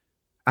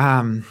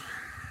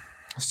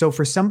 So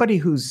for somebody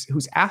who's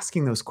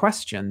asking those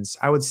questions,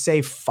 I would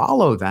say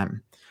follow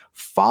them.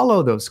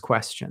 Follow those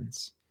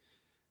questions.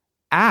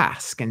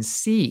 Ask and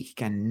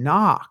seek and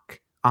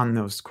knock on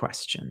those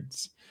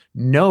questions.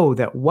 Know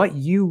that what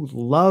you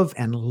love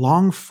and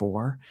long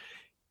for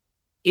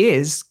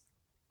is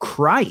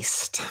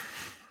Christ.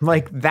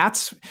 Like,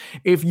 that's,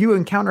 if you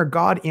encounter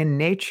God in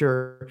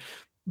nature,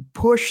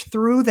 push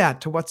through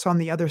that to what's on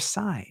the other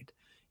side.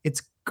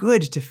 It's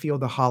good to feel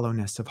the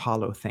hollowness of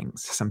hollow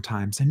things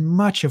sometimes. And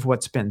much of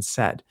what's been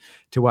said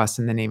to us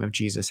in the name of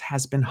Jesus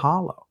has been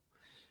hollow.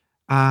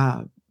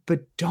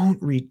 But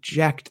don't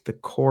reject the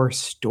core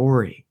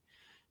story.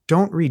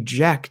 Don't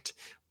reject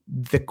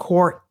the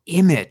core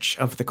image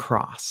of the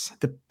cross,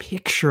 the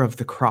picture of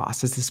the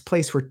cross as this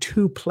place where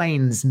two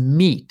planes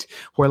meet,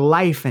 where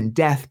life and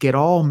death get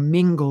all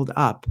mingled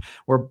up,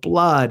 where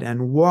blood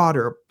and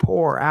water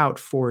pour out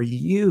for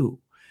you.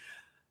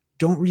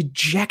 Don't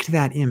reject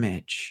that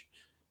image.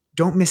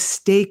 Don't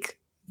mistake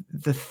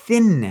the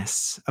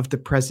thinness of the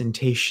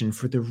presentation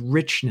for the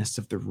richness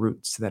of the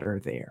roots that are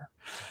there.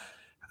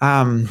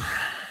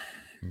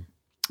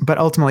 But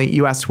ultimately,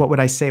 you asked, what would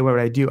I say? What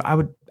would I do? I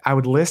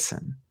would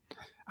listen.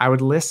 I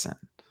would listen.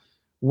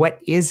 What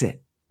is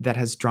it that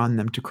has drawn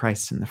them to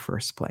Christ in the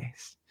first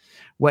place?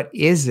 What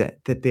is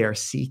it that they are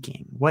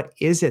seeking? What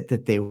is it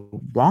that they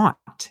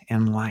want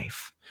in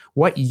life?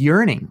 What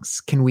yearnings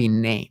can we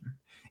name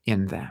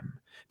in them?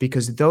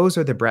 Because those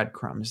are the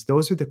breadcrumbs.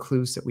 Those are the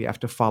clues that we have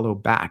to follow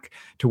back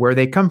to where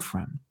they come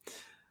from.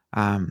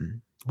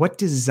 What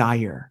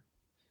desire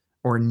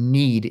or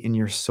need in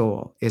your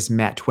soul is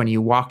met when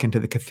you walk into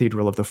the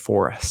cathedral of the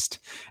forest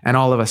and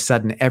all of a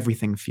sudden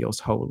everything feels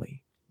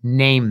holy?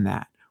 Name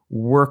that,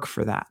 work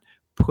for that,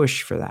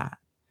 push for that.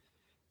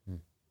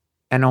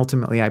 And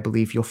ultimately, I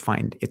believe you'll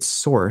find its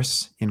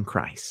source in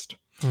Christ.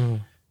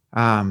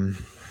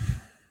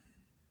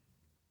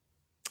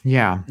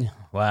 Yeah.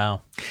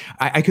 Wow.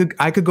 I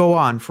could go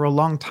on for a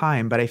long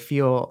time, but I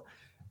feel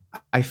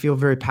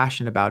very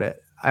passionate about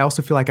it. I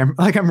also feel like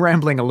I'm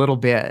rambling a little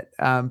bit,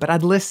 but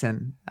I'd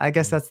listen. I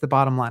guess that's the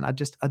bottom line.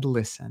 I'd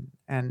listen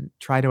and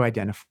try to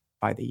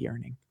identify the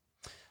yearning.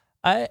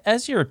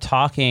 As you're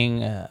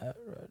talking,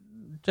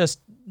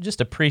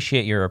 just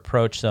appreciate your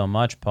approach so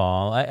much,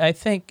 Paul. I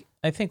think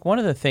one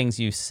of the things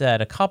you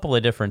said a couple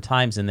of different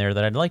times in there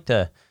that I'd like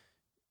to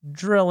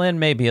drill in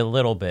maybe a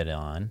little bit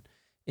on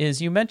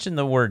is you mentioned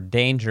the word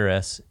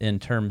dangerous in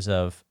terms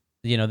of,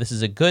 this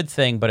is a good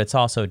thing, but it's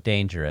also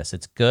dangerous.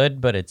 It's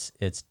good, but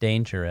it's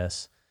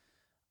dangerous.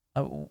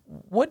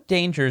 What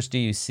dangers do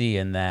you see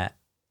in that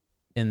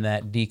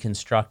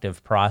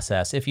deconstructive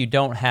process if you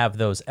don't have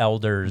those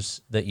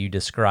elders that you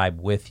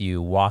describe with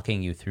you,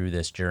 walking you through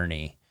this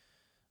journey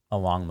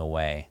along the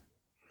way?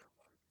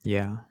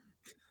 Yeah,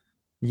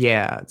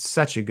 it's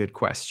such a good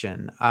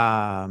question.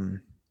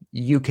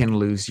 You can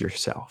lose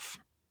yourself.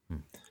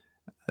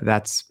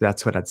 That's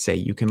what I'd say.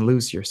 You can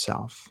lose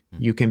yourself.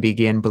 You can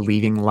begin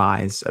believing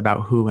lies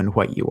about who and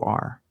what you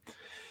are.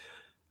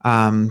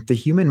 The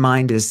human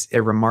mind is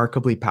a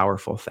remarkably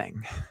powerful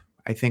thing.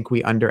 I think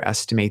we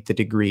underestimate the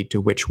degree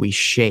to which we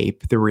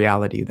shape the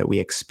reality that we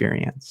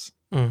experience.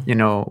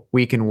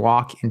 We can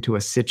walk into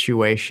a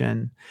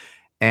situation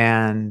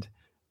and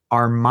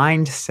our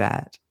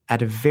mindset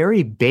at a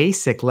very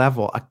basic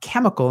level, a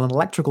chemical and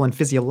electrical and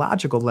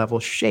physiological level,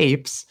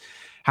 shapes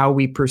how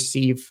we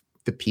perceive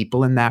the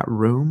people in that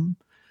room,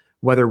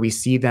 whether we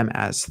see them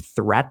as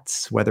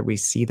threats, whether we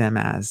see them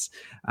as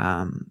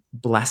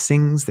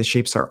blessings, that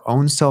shapes our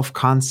own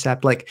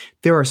self-concept. Like,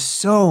 there are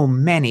so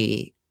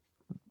many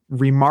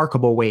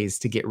remarkable ways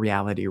to get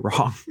reality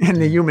wrong. And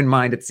the human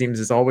mind, it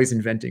seems, is always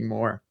inventing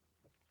more.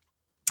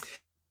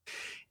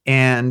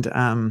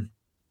 And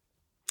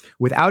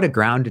without a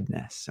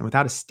groundedness and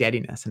without a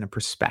steadiness and a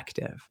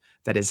perspective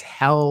that is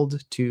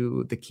held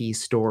to the key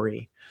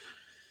story,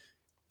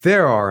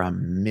 there are a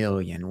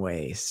million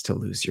ways to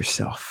lose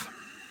yourself.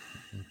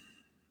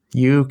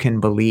 You can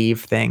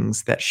believe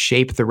things that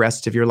shape the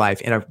rest of your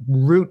life at a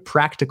root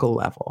practical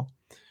level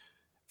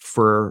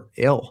for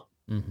ill,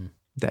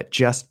 that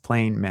just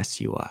plain mess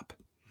you up.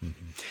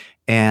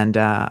 And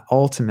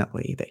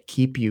ultimately that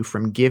keep you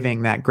from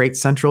giving that great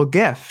central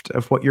gift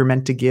of what you're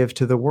meant to give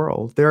to the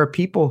world. There are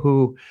people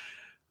who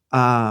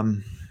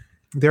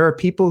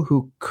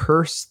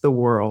curse the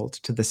world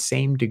to the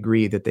same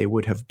degree that they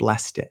would have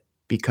blessed it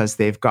because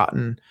they've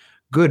gotten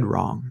good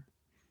wrong.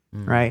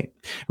 Right.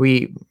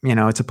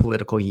 It's a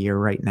political year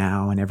right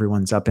now and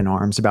everyone's up in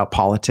arms about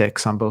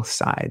politics on both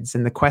sides.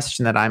 And the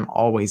question that I'm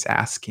always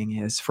asking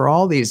is, for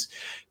all these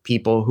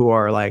people who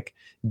are like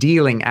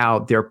dealing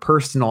out their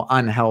personal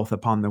unhealth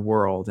upon the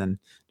world, and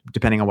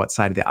depending on what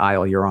side of the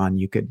aisle you're on,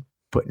 you could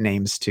put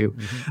names to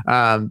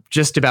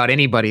just about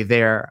anybody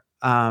there.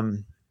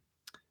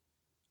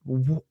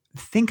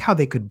 Think how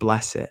they could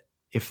bless it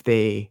if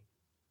they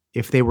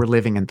were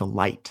living in the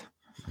light.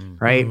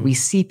 Right? We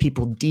see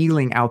people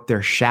dealing out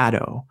their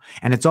shadow,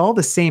 and it's all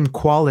the same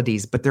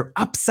qualities, but they're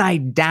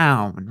upside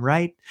down,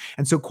 right?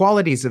 And so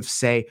qualities of,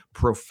 say,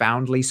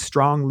 profoundly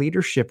strong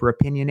leadership or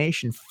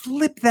opinionation,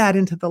 flip that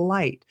into the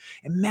light.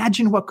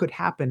 Imagine what could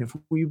happen if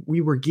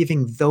we were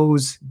giving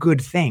those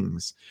good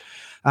things.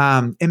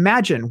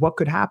 Imagine what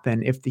could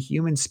happen if the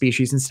human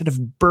species, instead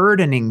of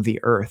burdening the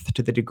earth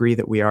to the degree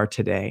that we are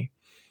today,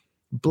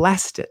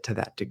 blessed it to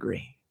that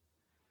degree.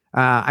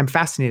 I'm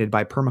fascinated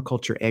by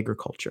permaculture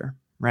agriculture,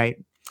 right?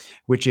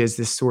 Which is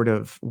this sort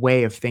of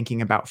way of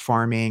thinking about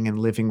farming and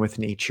living with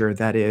nature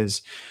that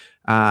is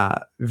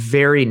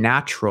very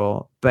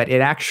natural, but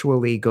it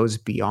actually goes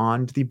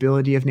beyond the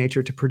ability of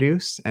nature to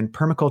produce. And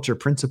permaculture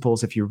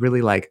principles, if you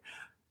really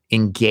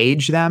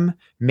engage them,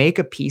 make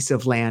a piece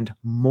of land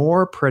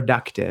more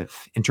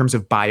productive in terms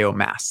of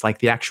biomass, like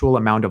the actual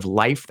amount of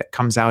life that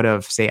comes out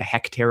of, say, a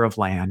hectare of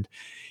land.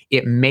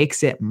 It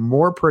makes it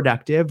more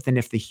productive than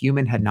if the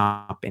human had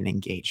not been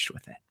engaged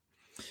with it.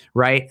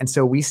 Right. And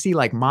so we see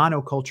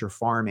monoculture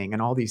farming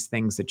and all these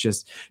things that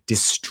just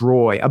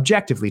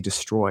objectively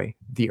destroy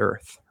the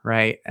earth,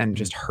 right? And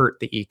just hurt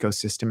the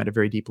ecosystem at a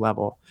very deep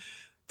level.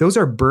 Those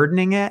are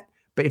burdening it.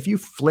 But if you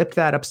flip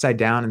that upside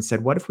down and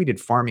said, what if we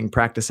did farming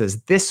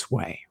practices this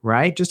way,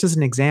 right? Just as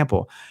an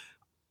example,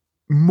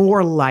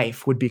 more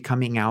life would be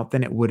coming out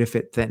than it would if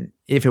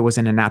it was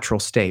in a natural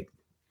state.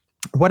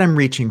 What I'm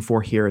reaching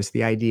for here is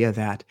the idea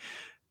that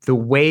the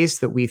ways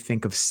that we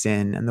think of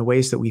sin and the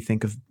ways that we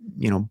think of,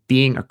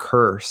 being a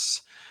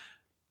curse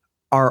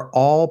are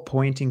all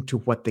pointing to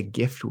what the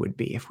gift would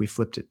be if we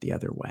flipped it the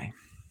other way.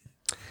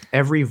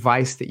 Every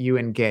vice that you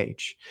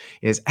engage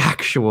is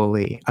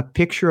actually a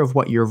picture of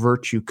what your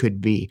virtue could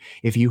be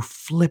if you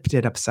flipped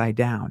it upside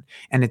down.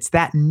 And it's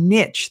that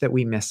niche that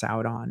we miss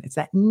out on. It's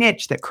that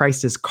niche that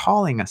Christ is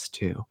calling us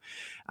to.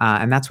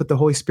 And that's what the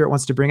Holy Spirit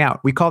wants to bring out.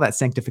 We call that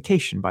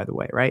sanctification, by the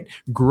way, right?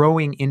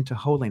 Growing into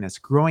holiness,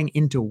 growing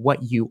into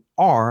what you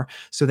are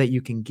so that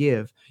you can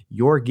give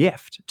your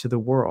gift to the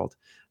world.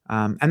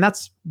 And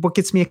that's what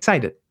gets me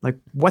excited.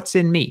 What's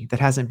in me that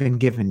hasn't been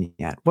given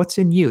yet? What's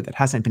in you that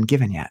hasn't been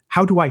given yet?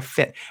 How do I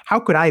fit? How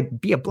could I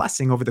be a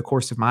blessing over the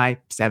course of my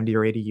 70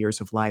 or 80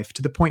 years of life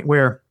to the point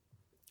where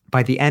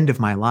by the end of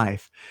my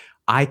life,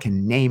 I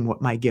can name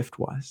what my gift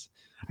was?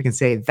 I can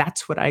say,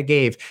 that's what I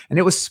gave. And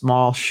it was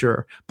small,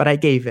 sure, but I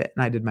gave it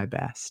and I did my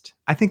best.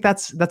 I think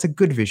that's a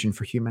good vision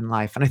for human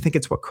life. And I think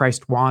it's what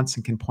Christ wants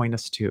and can point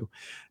us to,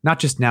 not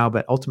just now,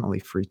 but ultimately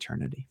for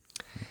eternity.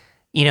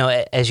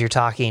 As you're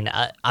talking,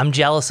 I'm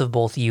jealous of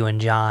both you and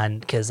John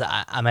because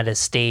I'm at a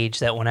stage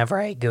that whenever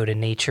I go to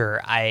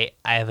nature, I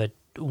have a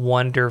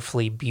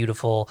wonderfully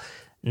beautiful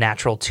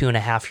natural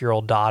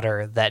 2.5-year-old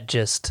daughter that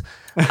just,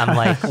 I'm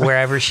like,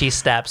 wherever she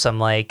steps, I'm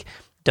like,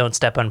 don't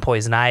step on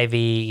poison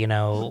ivy, we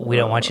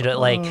don't want you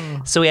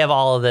to so we have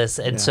all of this.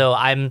 And so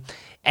I'm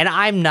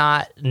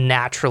not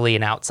naturally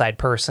an outside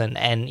person.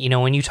 And,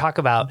 when you talk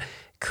about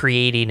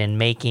creating and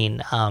making,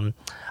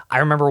 I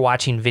remember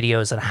watching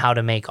videos on how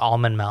to make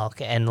almond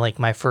milk. And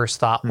my first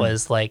thought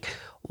was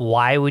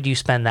why would you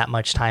spend that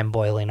much time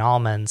boiling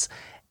almonds?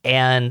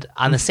 And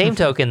on the same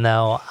token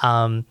though,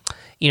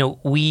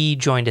 we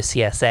joined a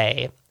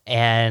CSA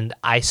and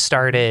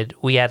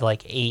we had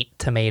 8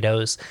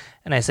 tomatoes.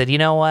 And I said, you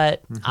know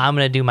what? I'm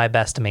going to do my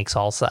best to make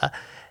salsa.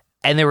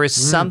 And there was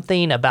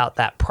something about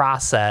that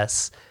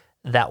process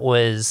that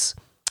was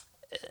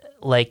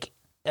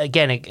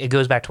again, it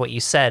goes back to what you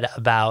said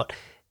about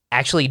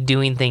actually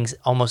doing things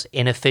almost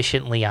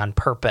inefficiently on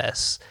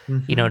purpose,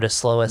 to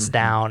slow us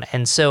down.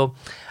 And so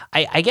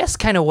I guess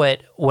kind of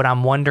what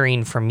I'm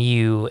wondering from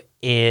you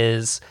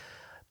is,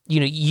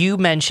 you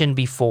mentioned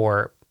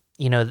before,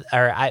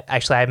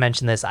 I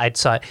mentioned this, I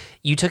saw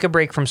you took a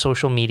break from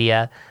social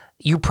media.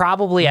 You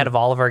probably, out of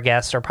all of our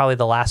guests, are probably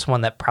the last one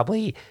that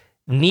probably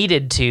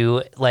needed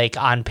to,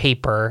 on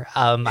paper.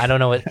 I don't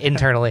know what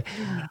internally,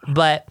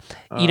 but,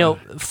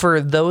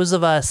 for those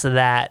of us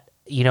that,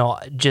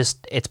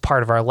 just it's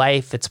part of our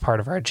life, it's part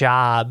of our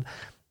job.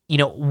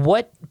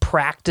 What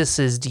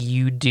practices do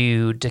you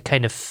do to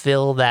kind of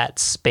fill that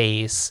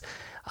space?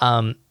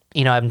 I'm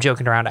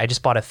joking around. I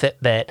just bought a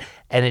Fitbit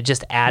and it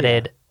just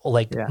added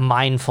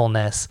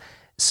mindfulness.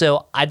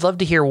 So I'd love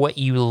to hear what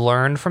you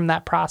learned from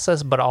that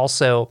process, but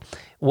also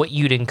what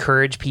you'd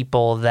encourage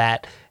people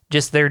that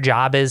just their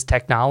job is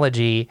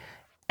technology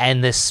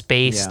and this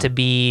space to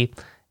be,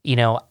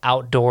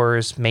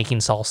 outdoors making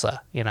salsa,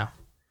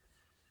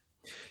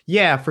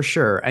 Yeah, for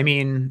sure. I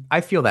mean,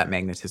 I feel that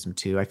magnetism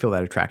too. I feel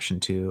that attraction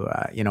too.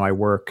 I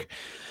work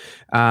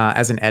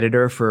as an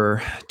editor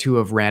for 2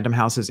 of Random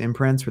House's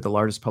imprints. We're the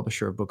largest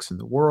publisher of books in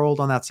the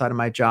world on that side of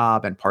my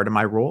job. And part of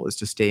my role is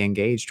to stay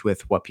engaged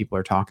with what people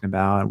are talking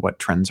about and what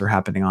trends are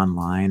happening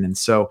online. And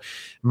so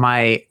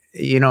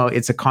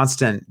it's a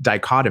constant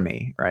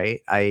dichotomy,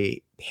 right?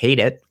 I hate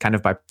it kind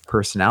of by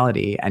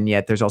personality. And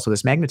yet there's also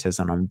this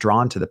magnetism. I'm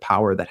drawn to the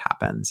power that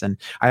happens. And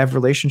I have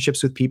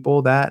relationships with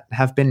people that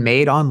have been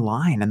made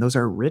online. And those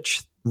are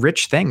rich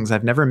things.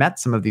 I've never met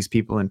some of these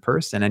people in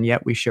person. And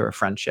yet we share a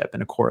friendship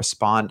and a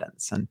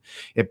correspondence. And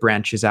it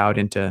branches out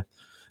into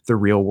the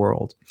real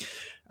world.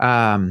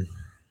 I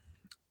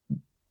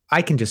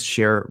can just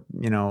share,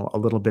 a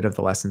little bit of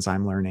the lessons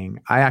I'm learning.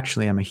 I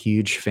actually am a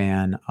huge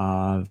fan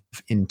of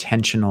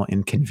intentional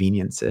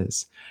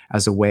inconveniences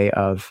as a way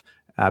of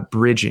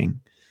bridging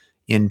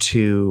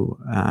into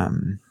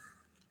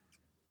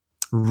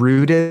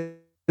rooted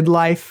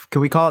life.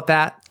 Can we call it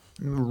that?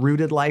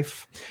 Rooted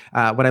life.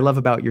 What I love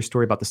about your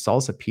story about the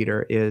salsa,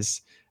 Peter,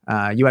 is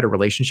you had a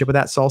relationship with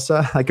that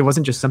salsa. Like it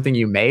wasn't just something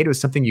you made, it was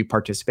something you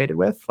participated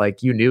with.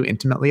 Like you knew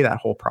intimately that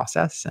whole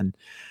process. And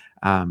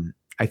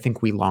I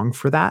think we long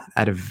for that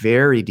at a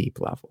very deep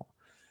level,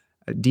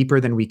 deeper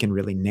than we can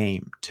really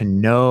name, to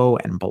know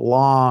and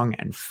belong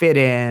and fit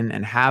in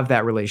and have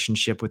that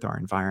relationship with our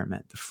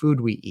environment, the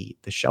food we eat,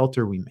 the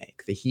shelter we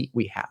make, the heat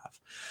we have.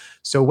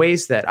 So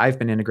ways that I've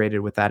been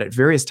integrated with that at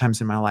various times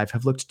in my life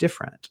have looked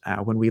different.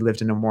 When we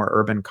lived in a more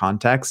urban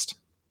context,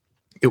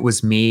 it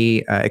was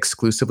me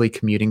exclusively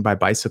commuting by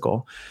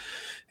bicycle.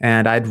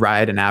 And I'd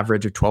ride an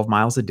average of 12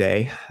 miles a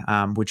day,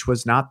 which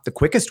was not the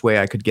quickest way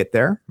I could get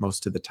there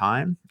most of the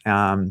time.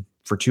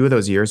 For 2 of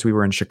those years, we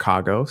were in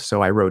Chicago.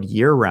 So I rode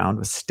year round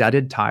with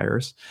studded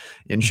tires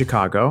in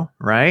Chicago,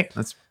 right?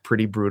 That's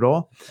pretty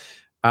brutal.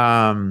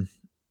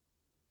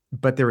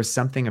 But there was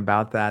something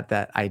about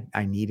that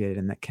I needed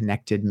and that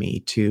connected me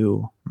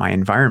to my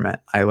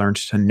environment. I learned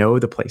to know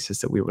the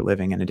places that we were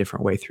living in a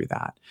different way through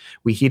that.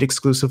 We heat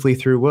exclusively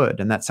through wood,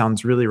 and that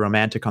sounds really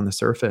romantic on the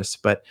surface,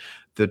 but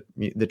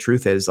the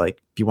truth is,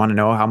 like, if you want to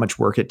know how much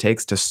work it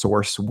takes to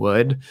source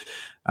wood,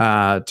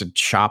 to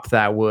chop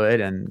that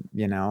wood, and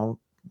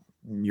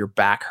your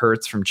back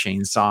hurts from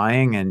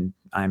chainsawing, and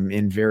I'm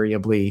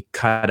invariably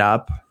cut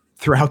up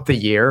throughout the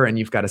year, and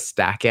you've got to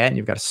stack it, and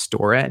you've got to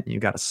store it, and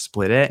you've got to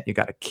split it, you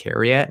got to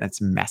carry it, and it's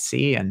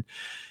messy, and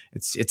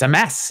it's a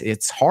mess.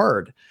 It's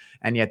hard.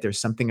 And yet there's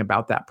something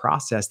about that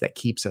process that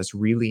keeps us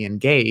really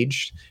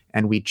engaged,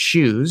 and we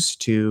choose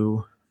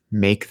to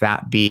make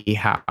that be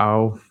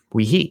how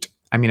we heat.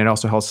 I mean, it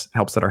also helps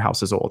that our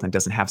house is old and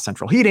doesn't have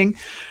central heating,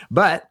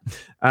 but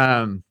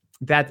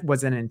that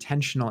was an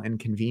intentional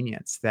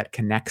inconvenience that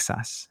connects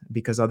us,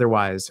 because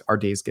otherwise our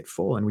days get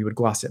full and we would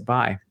gloss it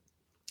by.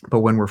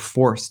 But when we're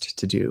forced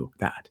to do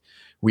that,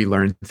 we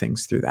learn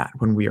things through that.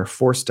 When we are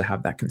forced to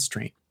have that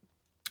constraint,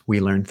 we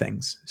learn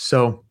things.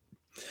 So,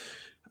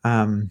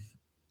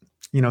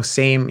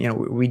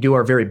 we do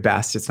our very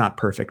best. It's not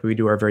perfect. We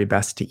do our very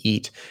best to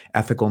eat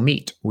ethical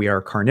meat. We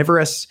are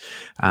carnivorous,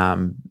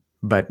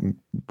 but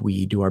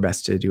we do our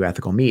best to do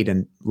ethical meat.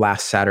 And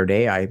last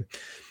Saturday, I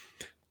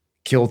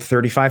killed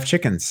 35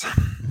 chickens.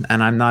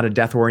 And I'm not a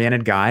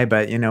death-oriented guy,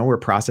 but, we're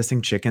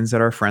processing chickens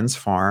at our friend's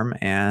farm.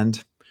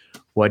 And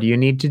what do you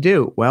need to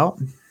do? Well,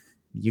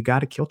 you got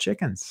to kill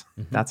chickens.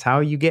 Mm-hmm. That's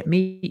how you get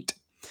meat.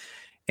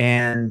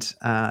 And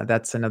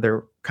that's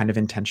another kind of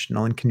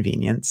intentional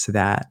inconvenience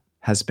that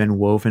has been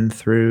woven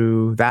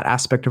through that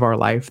aspect of our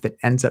life that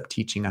ends up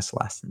teaching us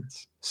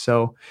lessons.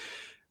 So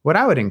what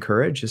I would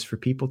encourage is for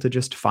people to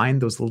just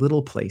find those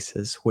little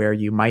places where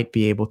you might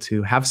be able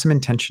to have some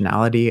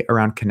intentionality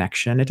around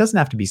connection. It doesn't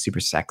have to be super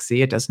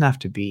sexy. It doesn't have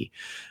to be,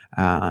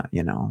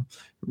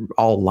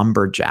 all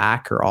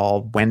lumberjack or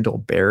all Wendell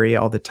Berry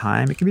all the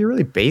time. It can be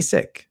really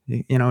basic.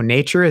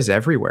 Nature is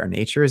everywhere.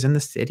 Nature is in the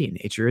city.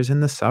 Nature is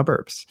in the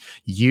suburbs.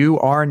 You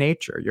are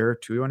nature. Your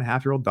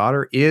 2.5-year-old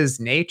daughter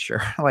is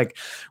nature. Like,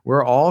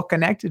 we're all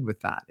connected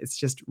with that. It's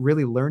just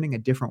really learning a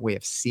different way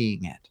of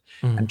seeing it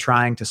and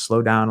trying to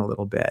slow down a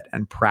little bit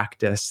and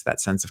practice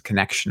that sense of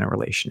connection and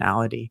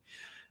relationality.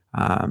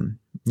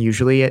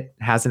 Usually it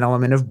has an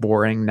element of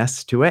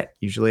boringness to it.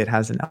 Usually it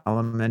has an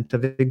element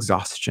of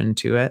exhaustion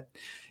to it.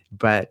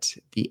 But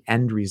the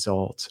end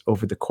result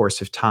over the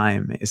course of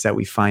time is that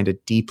we find a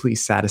deeply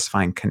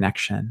satisfying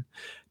connection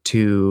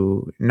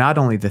to not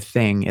only the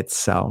thing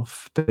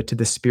itself, but to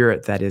the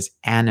spirit that is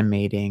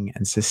animating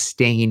and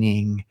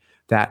sustaining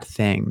that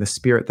thing, the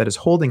spirit that is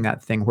holding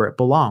that thing where it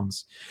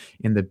belongs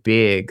in the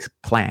big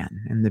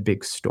plan, in the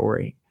big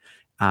story.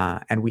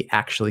 And we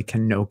actually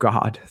can know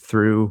God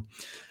through,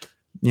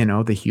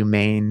 the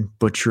humane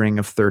butchering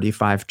of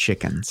 35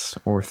 chickens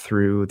or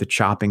through the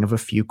chopping of a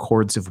few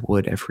cords of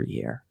wood every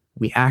year.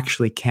 We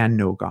actually can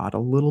know God a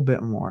little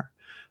bit more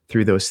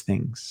through those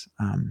things.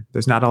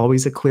 There's not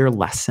always a clear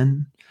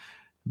lesson,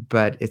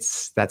 but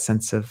it's that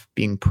sense of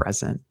being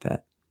present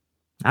that,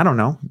 I don't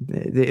know,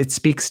 it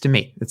speaks to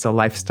me. It's a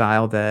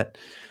lifestyle that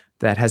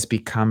has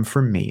become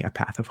for me a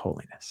path of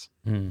holiness.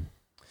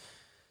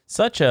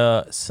 Such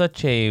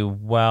a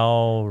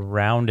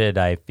well-rounded,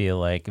 I feel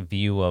like,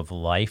 view of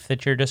life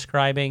that you're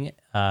describing.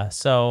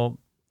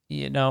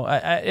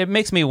 It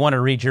makes me want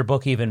to read your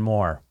book even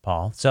more,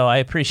 Paul. So I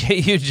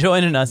appreciate you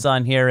joining us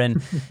on here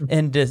and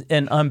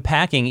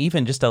unpacking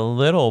even just a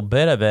little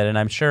bit of it. And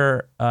I'm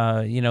sure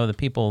the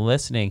people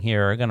listening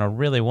here are going to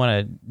really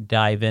want to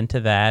dive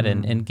into that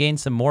and gain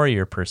some more of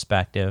your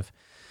perspective.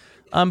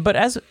 But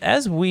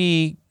as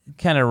we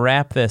kind of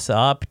wrap this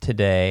up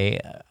today,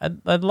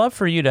 I'd love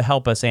for you to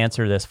help us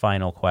answer this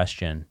final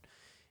question.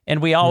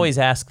 And we always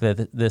ask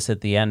this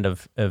at the end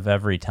of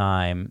every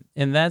time,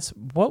 and that's,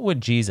 what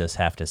would Jesus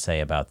have to say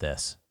about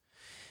this?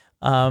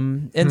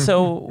 And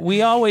so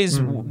we always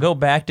go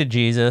back to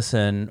Jesus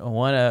and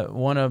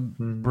want to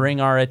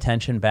bring our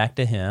attention back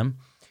to him.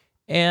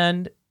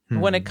 And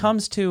when it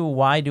comes to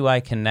why do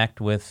I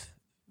connect with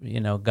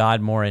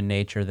God more in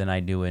nature than I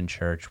do in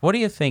church, what do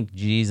you think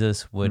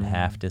Jesus would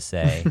have to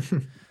say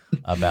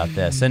about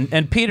this?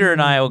 And Peter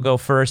and I will go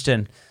first,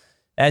 and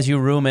as you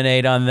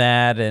ruminate on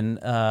that, and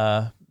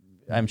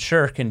I'm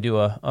sure can do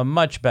a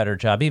much better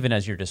job, even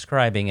as you're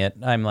describing it.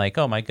 I'm like,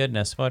 oh my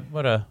goodness,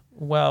 what a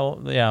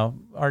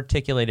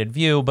articulated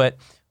view, but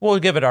we'll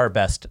give it our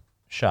best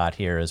shot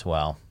here as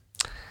well.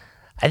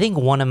 I think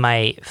one of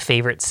my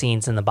favorite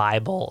scenes in the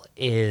Bible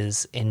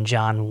is in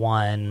John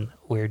 1,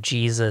 where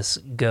Jesus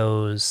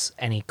goes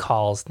and he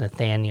calls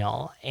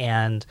Nathanael.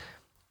 And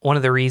one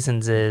of the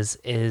reasons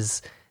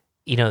is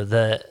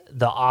the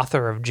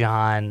author of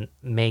John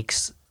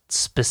makes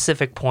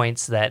specific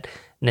points that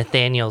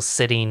Nathanael's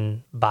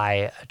sitting by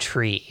a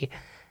tree.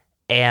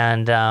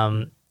 And,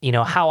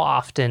 how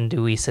often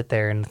do we sit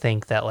there and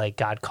think that like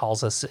God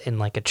calls us in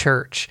like a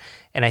church?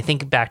 And I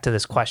think back to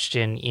this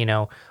question,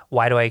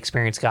 why do I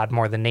experience God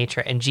more than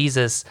nature? And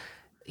Jesus,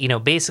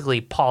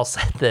 basically Paul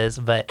said this,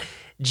 but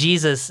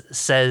Jesus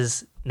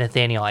says,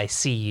 Nathanael, I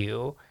see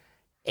you.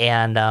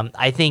 And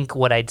I think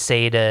what I'd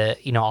say to,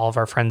 all of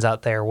our friends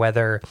out there,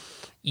 whether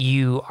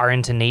you are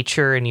into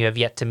nature and you have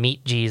yet to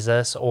meet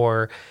Jesus,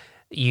 or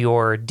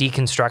you're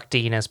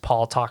deconstructing, as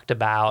Paul talked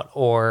about,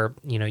 or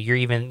you're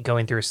even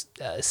going through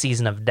a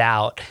season of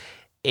doubt,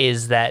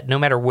 is that no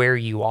matter where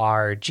you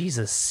are,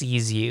 Jesus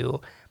sees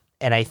you.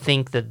 And I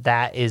think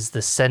that is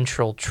the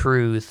central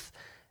truth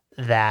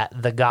that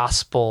the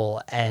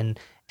gospel and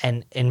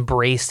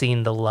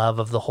embracing the love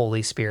of the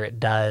Holy Spirit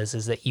does,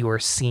 is that you are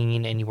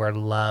seen and you are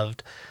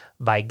loved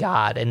by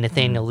God. And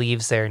Nathanael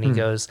leaves there and he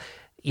goes,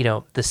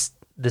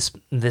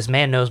 this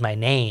man knows my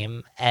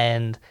name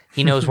and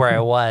he knows where I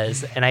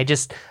was. And I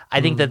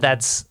think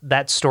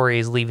that story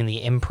is leaving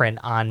the imprint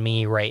on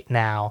me right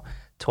now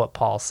to what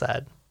Paul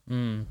said.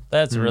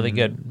 That's really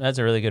good. That's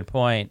a really good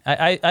point.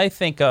 I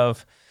think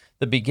of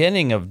the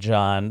beginning of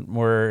John,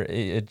 where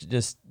it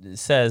just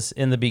says,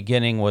 in the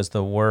beginning was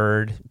the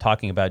Word,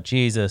 talking about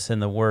Jesus,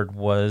 and the Word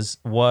was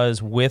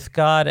with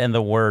God, and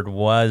the Word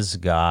was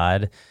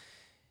God.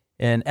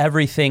 And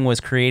everything was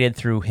created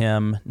through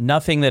him.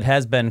 Nothing that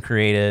has been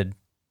created,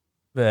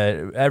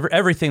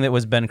 everything that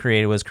was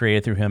created was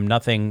created through him.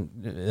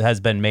 Nothing has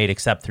been made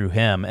except through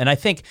him. And I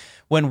think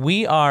when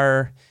we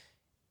are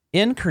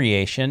in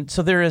creation,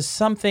 so there is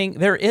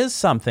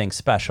something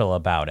special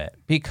about it,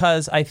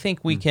 because I think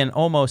we can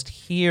almost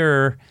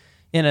hear,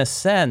 in a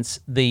sense,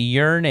 the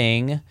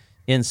yearning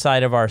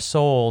inside of our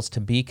souls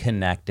to be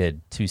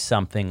connected to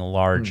something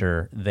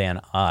larger than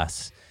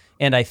us.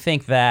 And I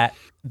think that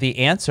the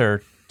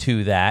answer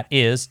to that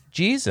is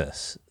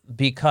Jesus,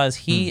 because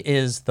he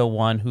is the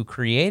one who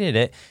created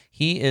it.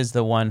 He is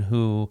the one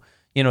who,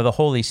 the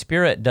Holy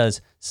Spirit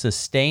does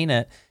sustain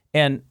it,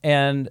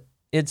 and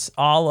it's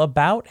all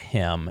about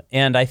him.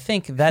 And I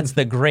think that's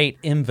the great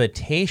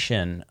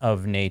invitation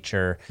of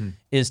nature,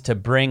 is to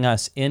bring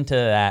us into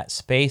that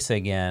space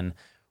again,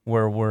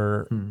 where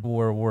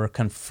we're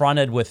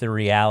confronted with the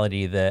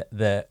reality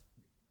that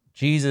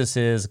Jesus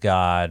is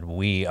God,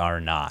 we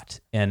are not.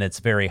 And it's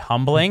very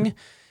humbling,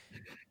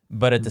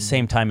 but at the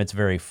same time, it's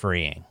very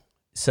freeing.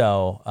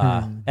 So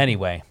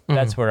anyway,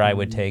 that's where I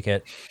would take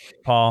it.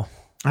 Paul?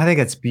 I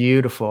think it's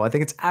beautiful. I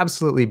think it's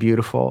absolutely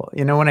beautiful.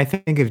 When I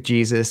think of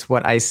Jesus,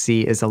 what I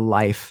see is a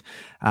life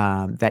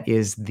that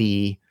is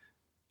the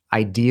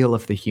ideal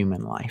of the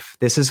human life.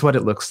 This is what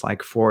it looks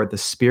like for the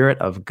Spirit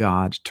of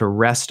God to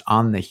rest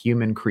on the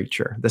human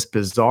creature, this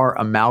bizarre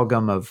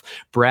amalgam of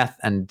breath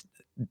and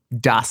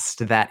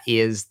dust that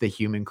is the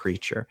human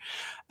creature.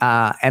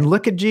 And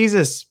look at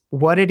Jesus.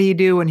 What did he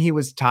do when he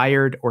was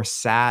tired or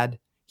sad?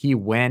 He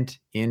went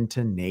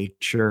into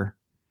nature.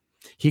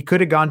 He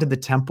could have gone to the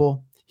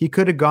temple. He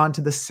could have gone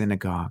to the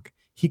synagogue.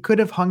 He could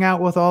have hung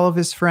out with all of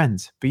his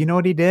friends. But you know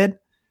what he did?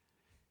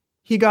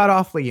 He got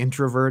awfully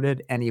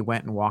introverted and he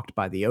went and walked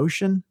by the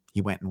ocean.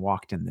 He went and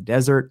walked in the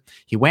desert.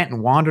 He went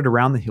and wandered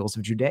around the hills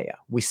of Judea.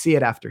 We see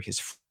it after his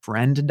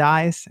friend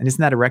dies. And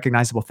isn't that a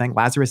recognizable thing?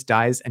 Lazarus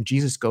dies and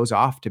Jesus goes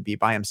off to be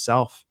by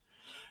himself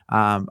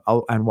and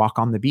walk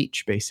on the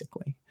beach,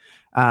 basically.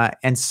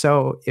 And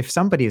so if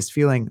somebody is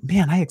feeling,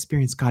 man, I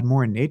experience God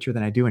more in nature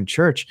than I do in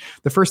church,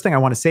 the first thing I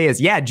want to say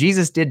is, yeah,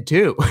 Jesus did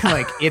too.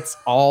 Like, it's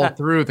all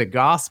through the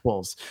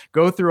Gospels.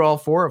 Go through all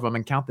 4 of them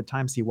and count the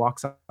times he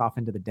walks off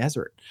into the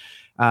desert.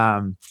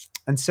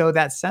 And so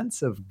that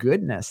sense of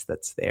goodness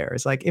that's there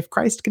is like, if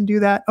Christ can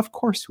do that, of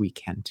course we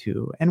can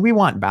too. And we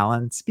want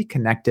balance. Be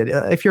connected.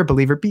 If you're a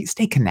believer,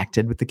 stay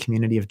connected with the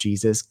community of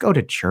Jesus. Go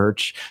to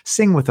church,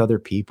 sing with other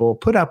people,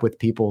 put up with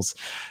people's,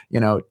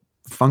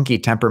 funky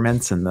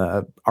temperaments and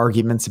the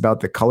arguments about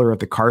the color of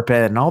the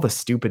carpet and all the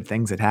stupid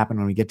things that happen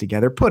when we get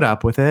together. Put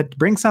up with it.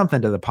 Bring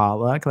something to the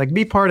potluck. Like,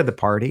 be part of the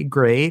party.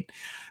 Great.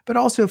 But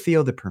also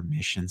feel the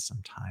permission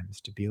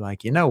sometimes to be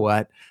like, you know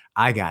what?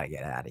 I got to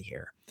get out of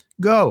here.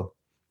 Go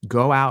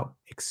out,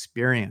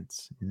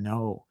 experience.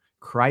 No,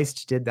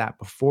 Christ did that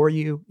before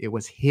you. It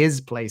was his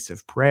place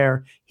of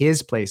prayer,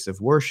 his place of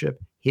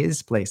worship,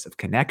 his place of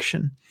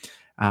connection.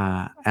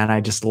 And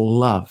I just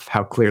love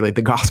how clearly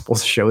the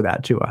Gospels show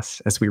that to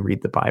us as we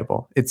read the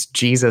Bible. It's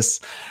Jesus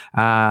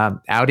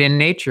out in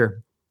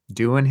nature,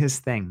 doing his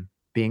thing,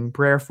 being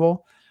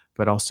prayerful,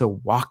 but also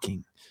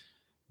walking,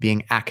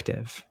 being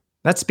active.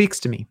 That speaks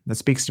to me. That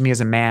speaks to me as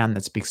a man.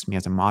 That speaks to me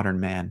as a modern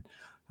man.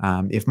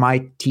 If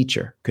my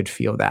teacher could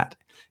feel that,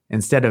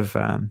 instead of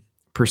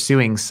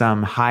pursuing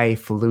some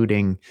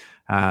highfalutin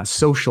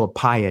social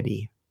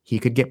piety, he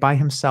could get by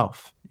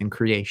himself in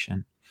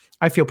creation.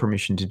 I feel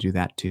permission to do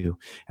that too.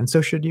 And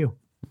so should you.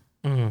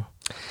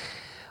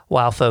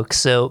 Wow, folks.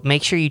 So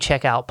make sure you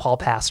check out Paul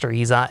Pastor.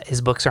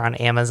 His books are on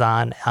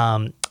Amazon.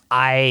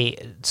 I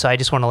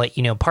just want to let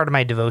you know, part of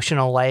my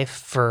devotional life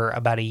for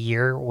about a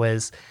year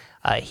was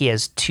he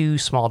has 2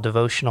 small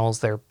devotionals.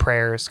 They're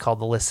prayers called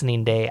The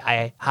Listening Day.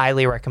 I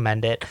highly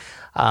recommend it.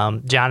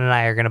 John and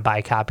I are going to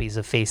buy copies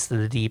of Face of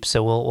the Deep,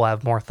 so we'll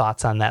have more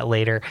thoughts on that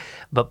later.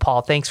 But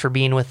Paul, thanks for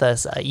being with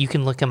us. You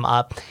can look him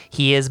up.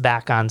 He is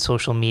back on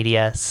social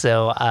media,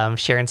 so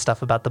sharing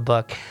stuff about the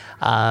book.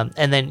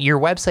 And then your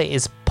website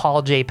is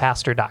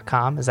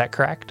pauljpastor.com. Is that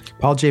correct?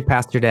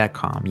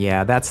 pauljpastor.com.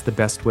 Yeah, that's the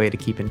best way to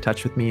keep in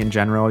touch with me in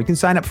general. You can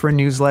sign up for a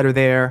newsletter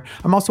there.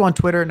 I'm also on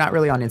Twitter, not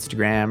really on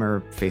Instagram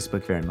or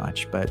Facebook very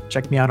much, but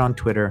check me out on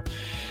Twitter.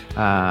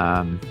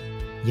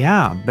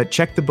 But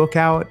check the book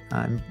out.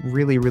 I'm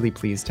really, really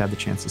pleased to have the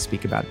chance to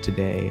speak about it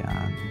today.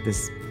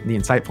 The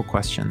insightful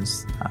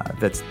questions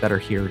that are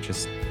here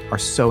just are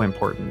so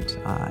important,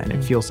 and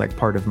it feels like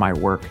part of my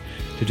work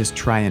to just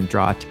try and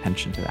draw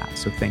attention to that.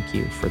 So thank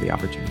you for the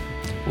opportunity.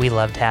 We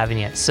loved having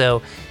you.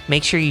 So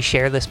make sure you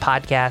share this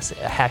podcast,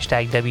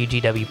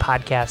 #WGW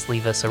podcast.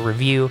 Leave us a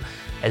review.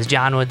 As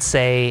John would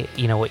say,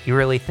 what you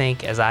really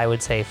think, as I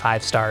would say,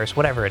 5 stars,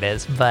 whatever it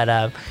is.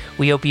 But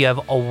we hope you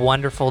have a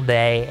wonderful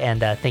day, and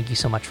thank you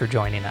so much for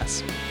joining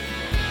us.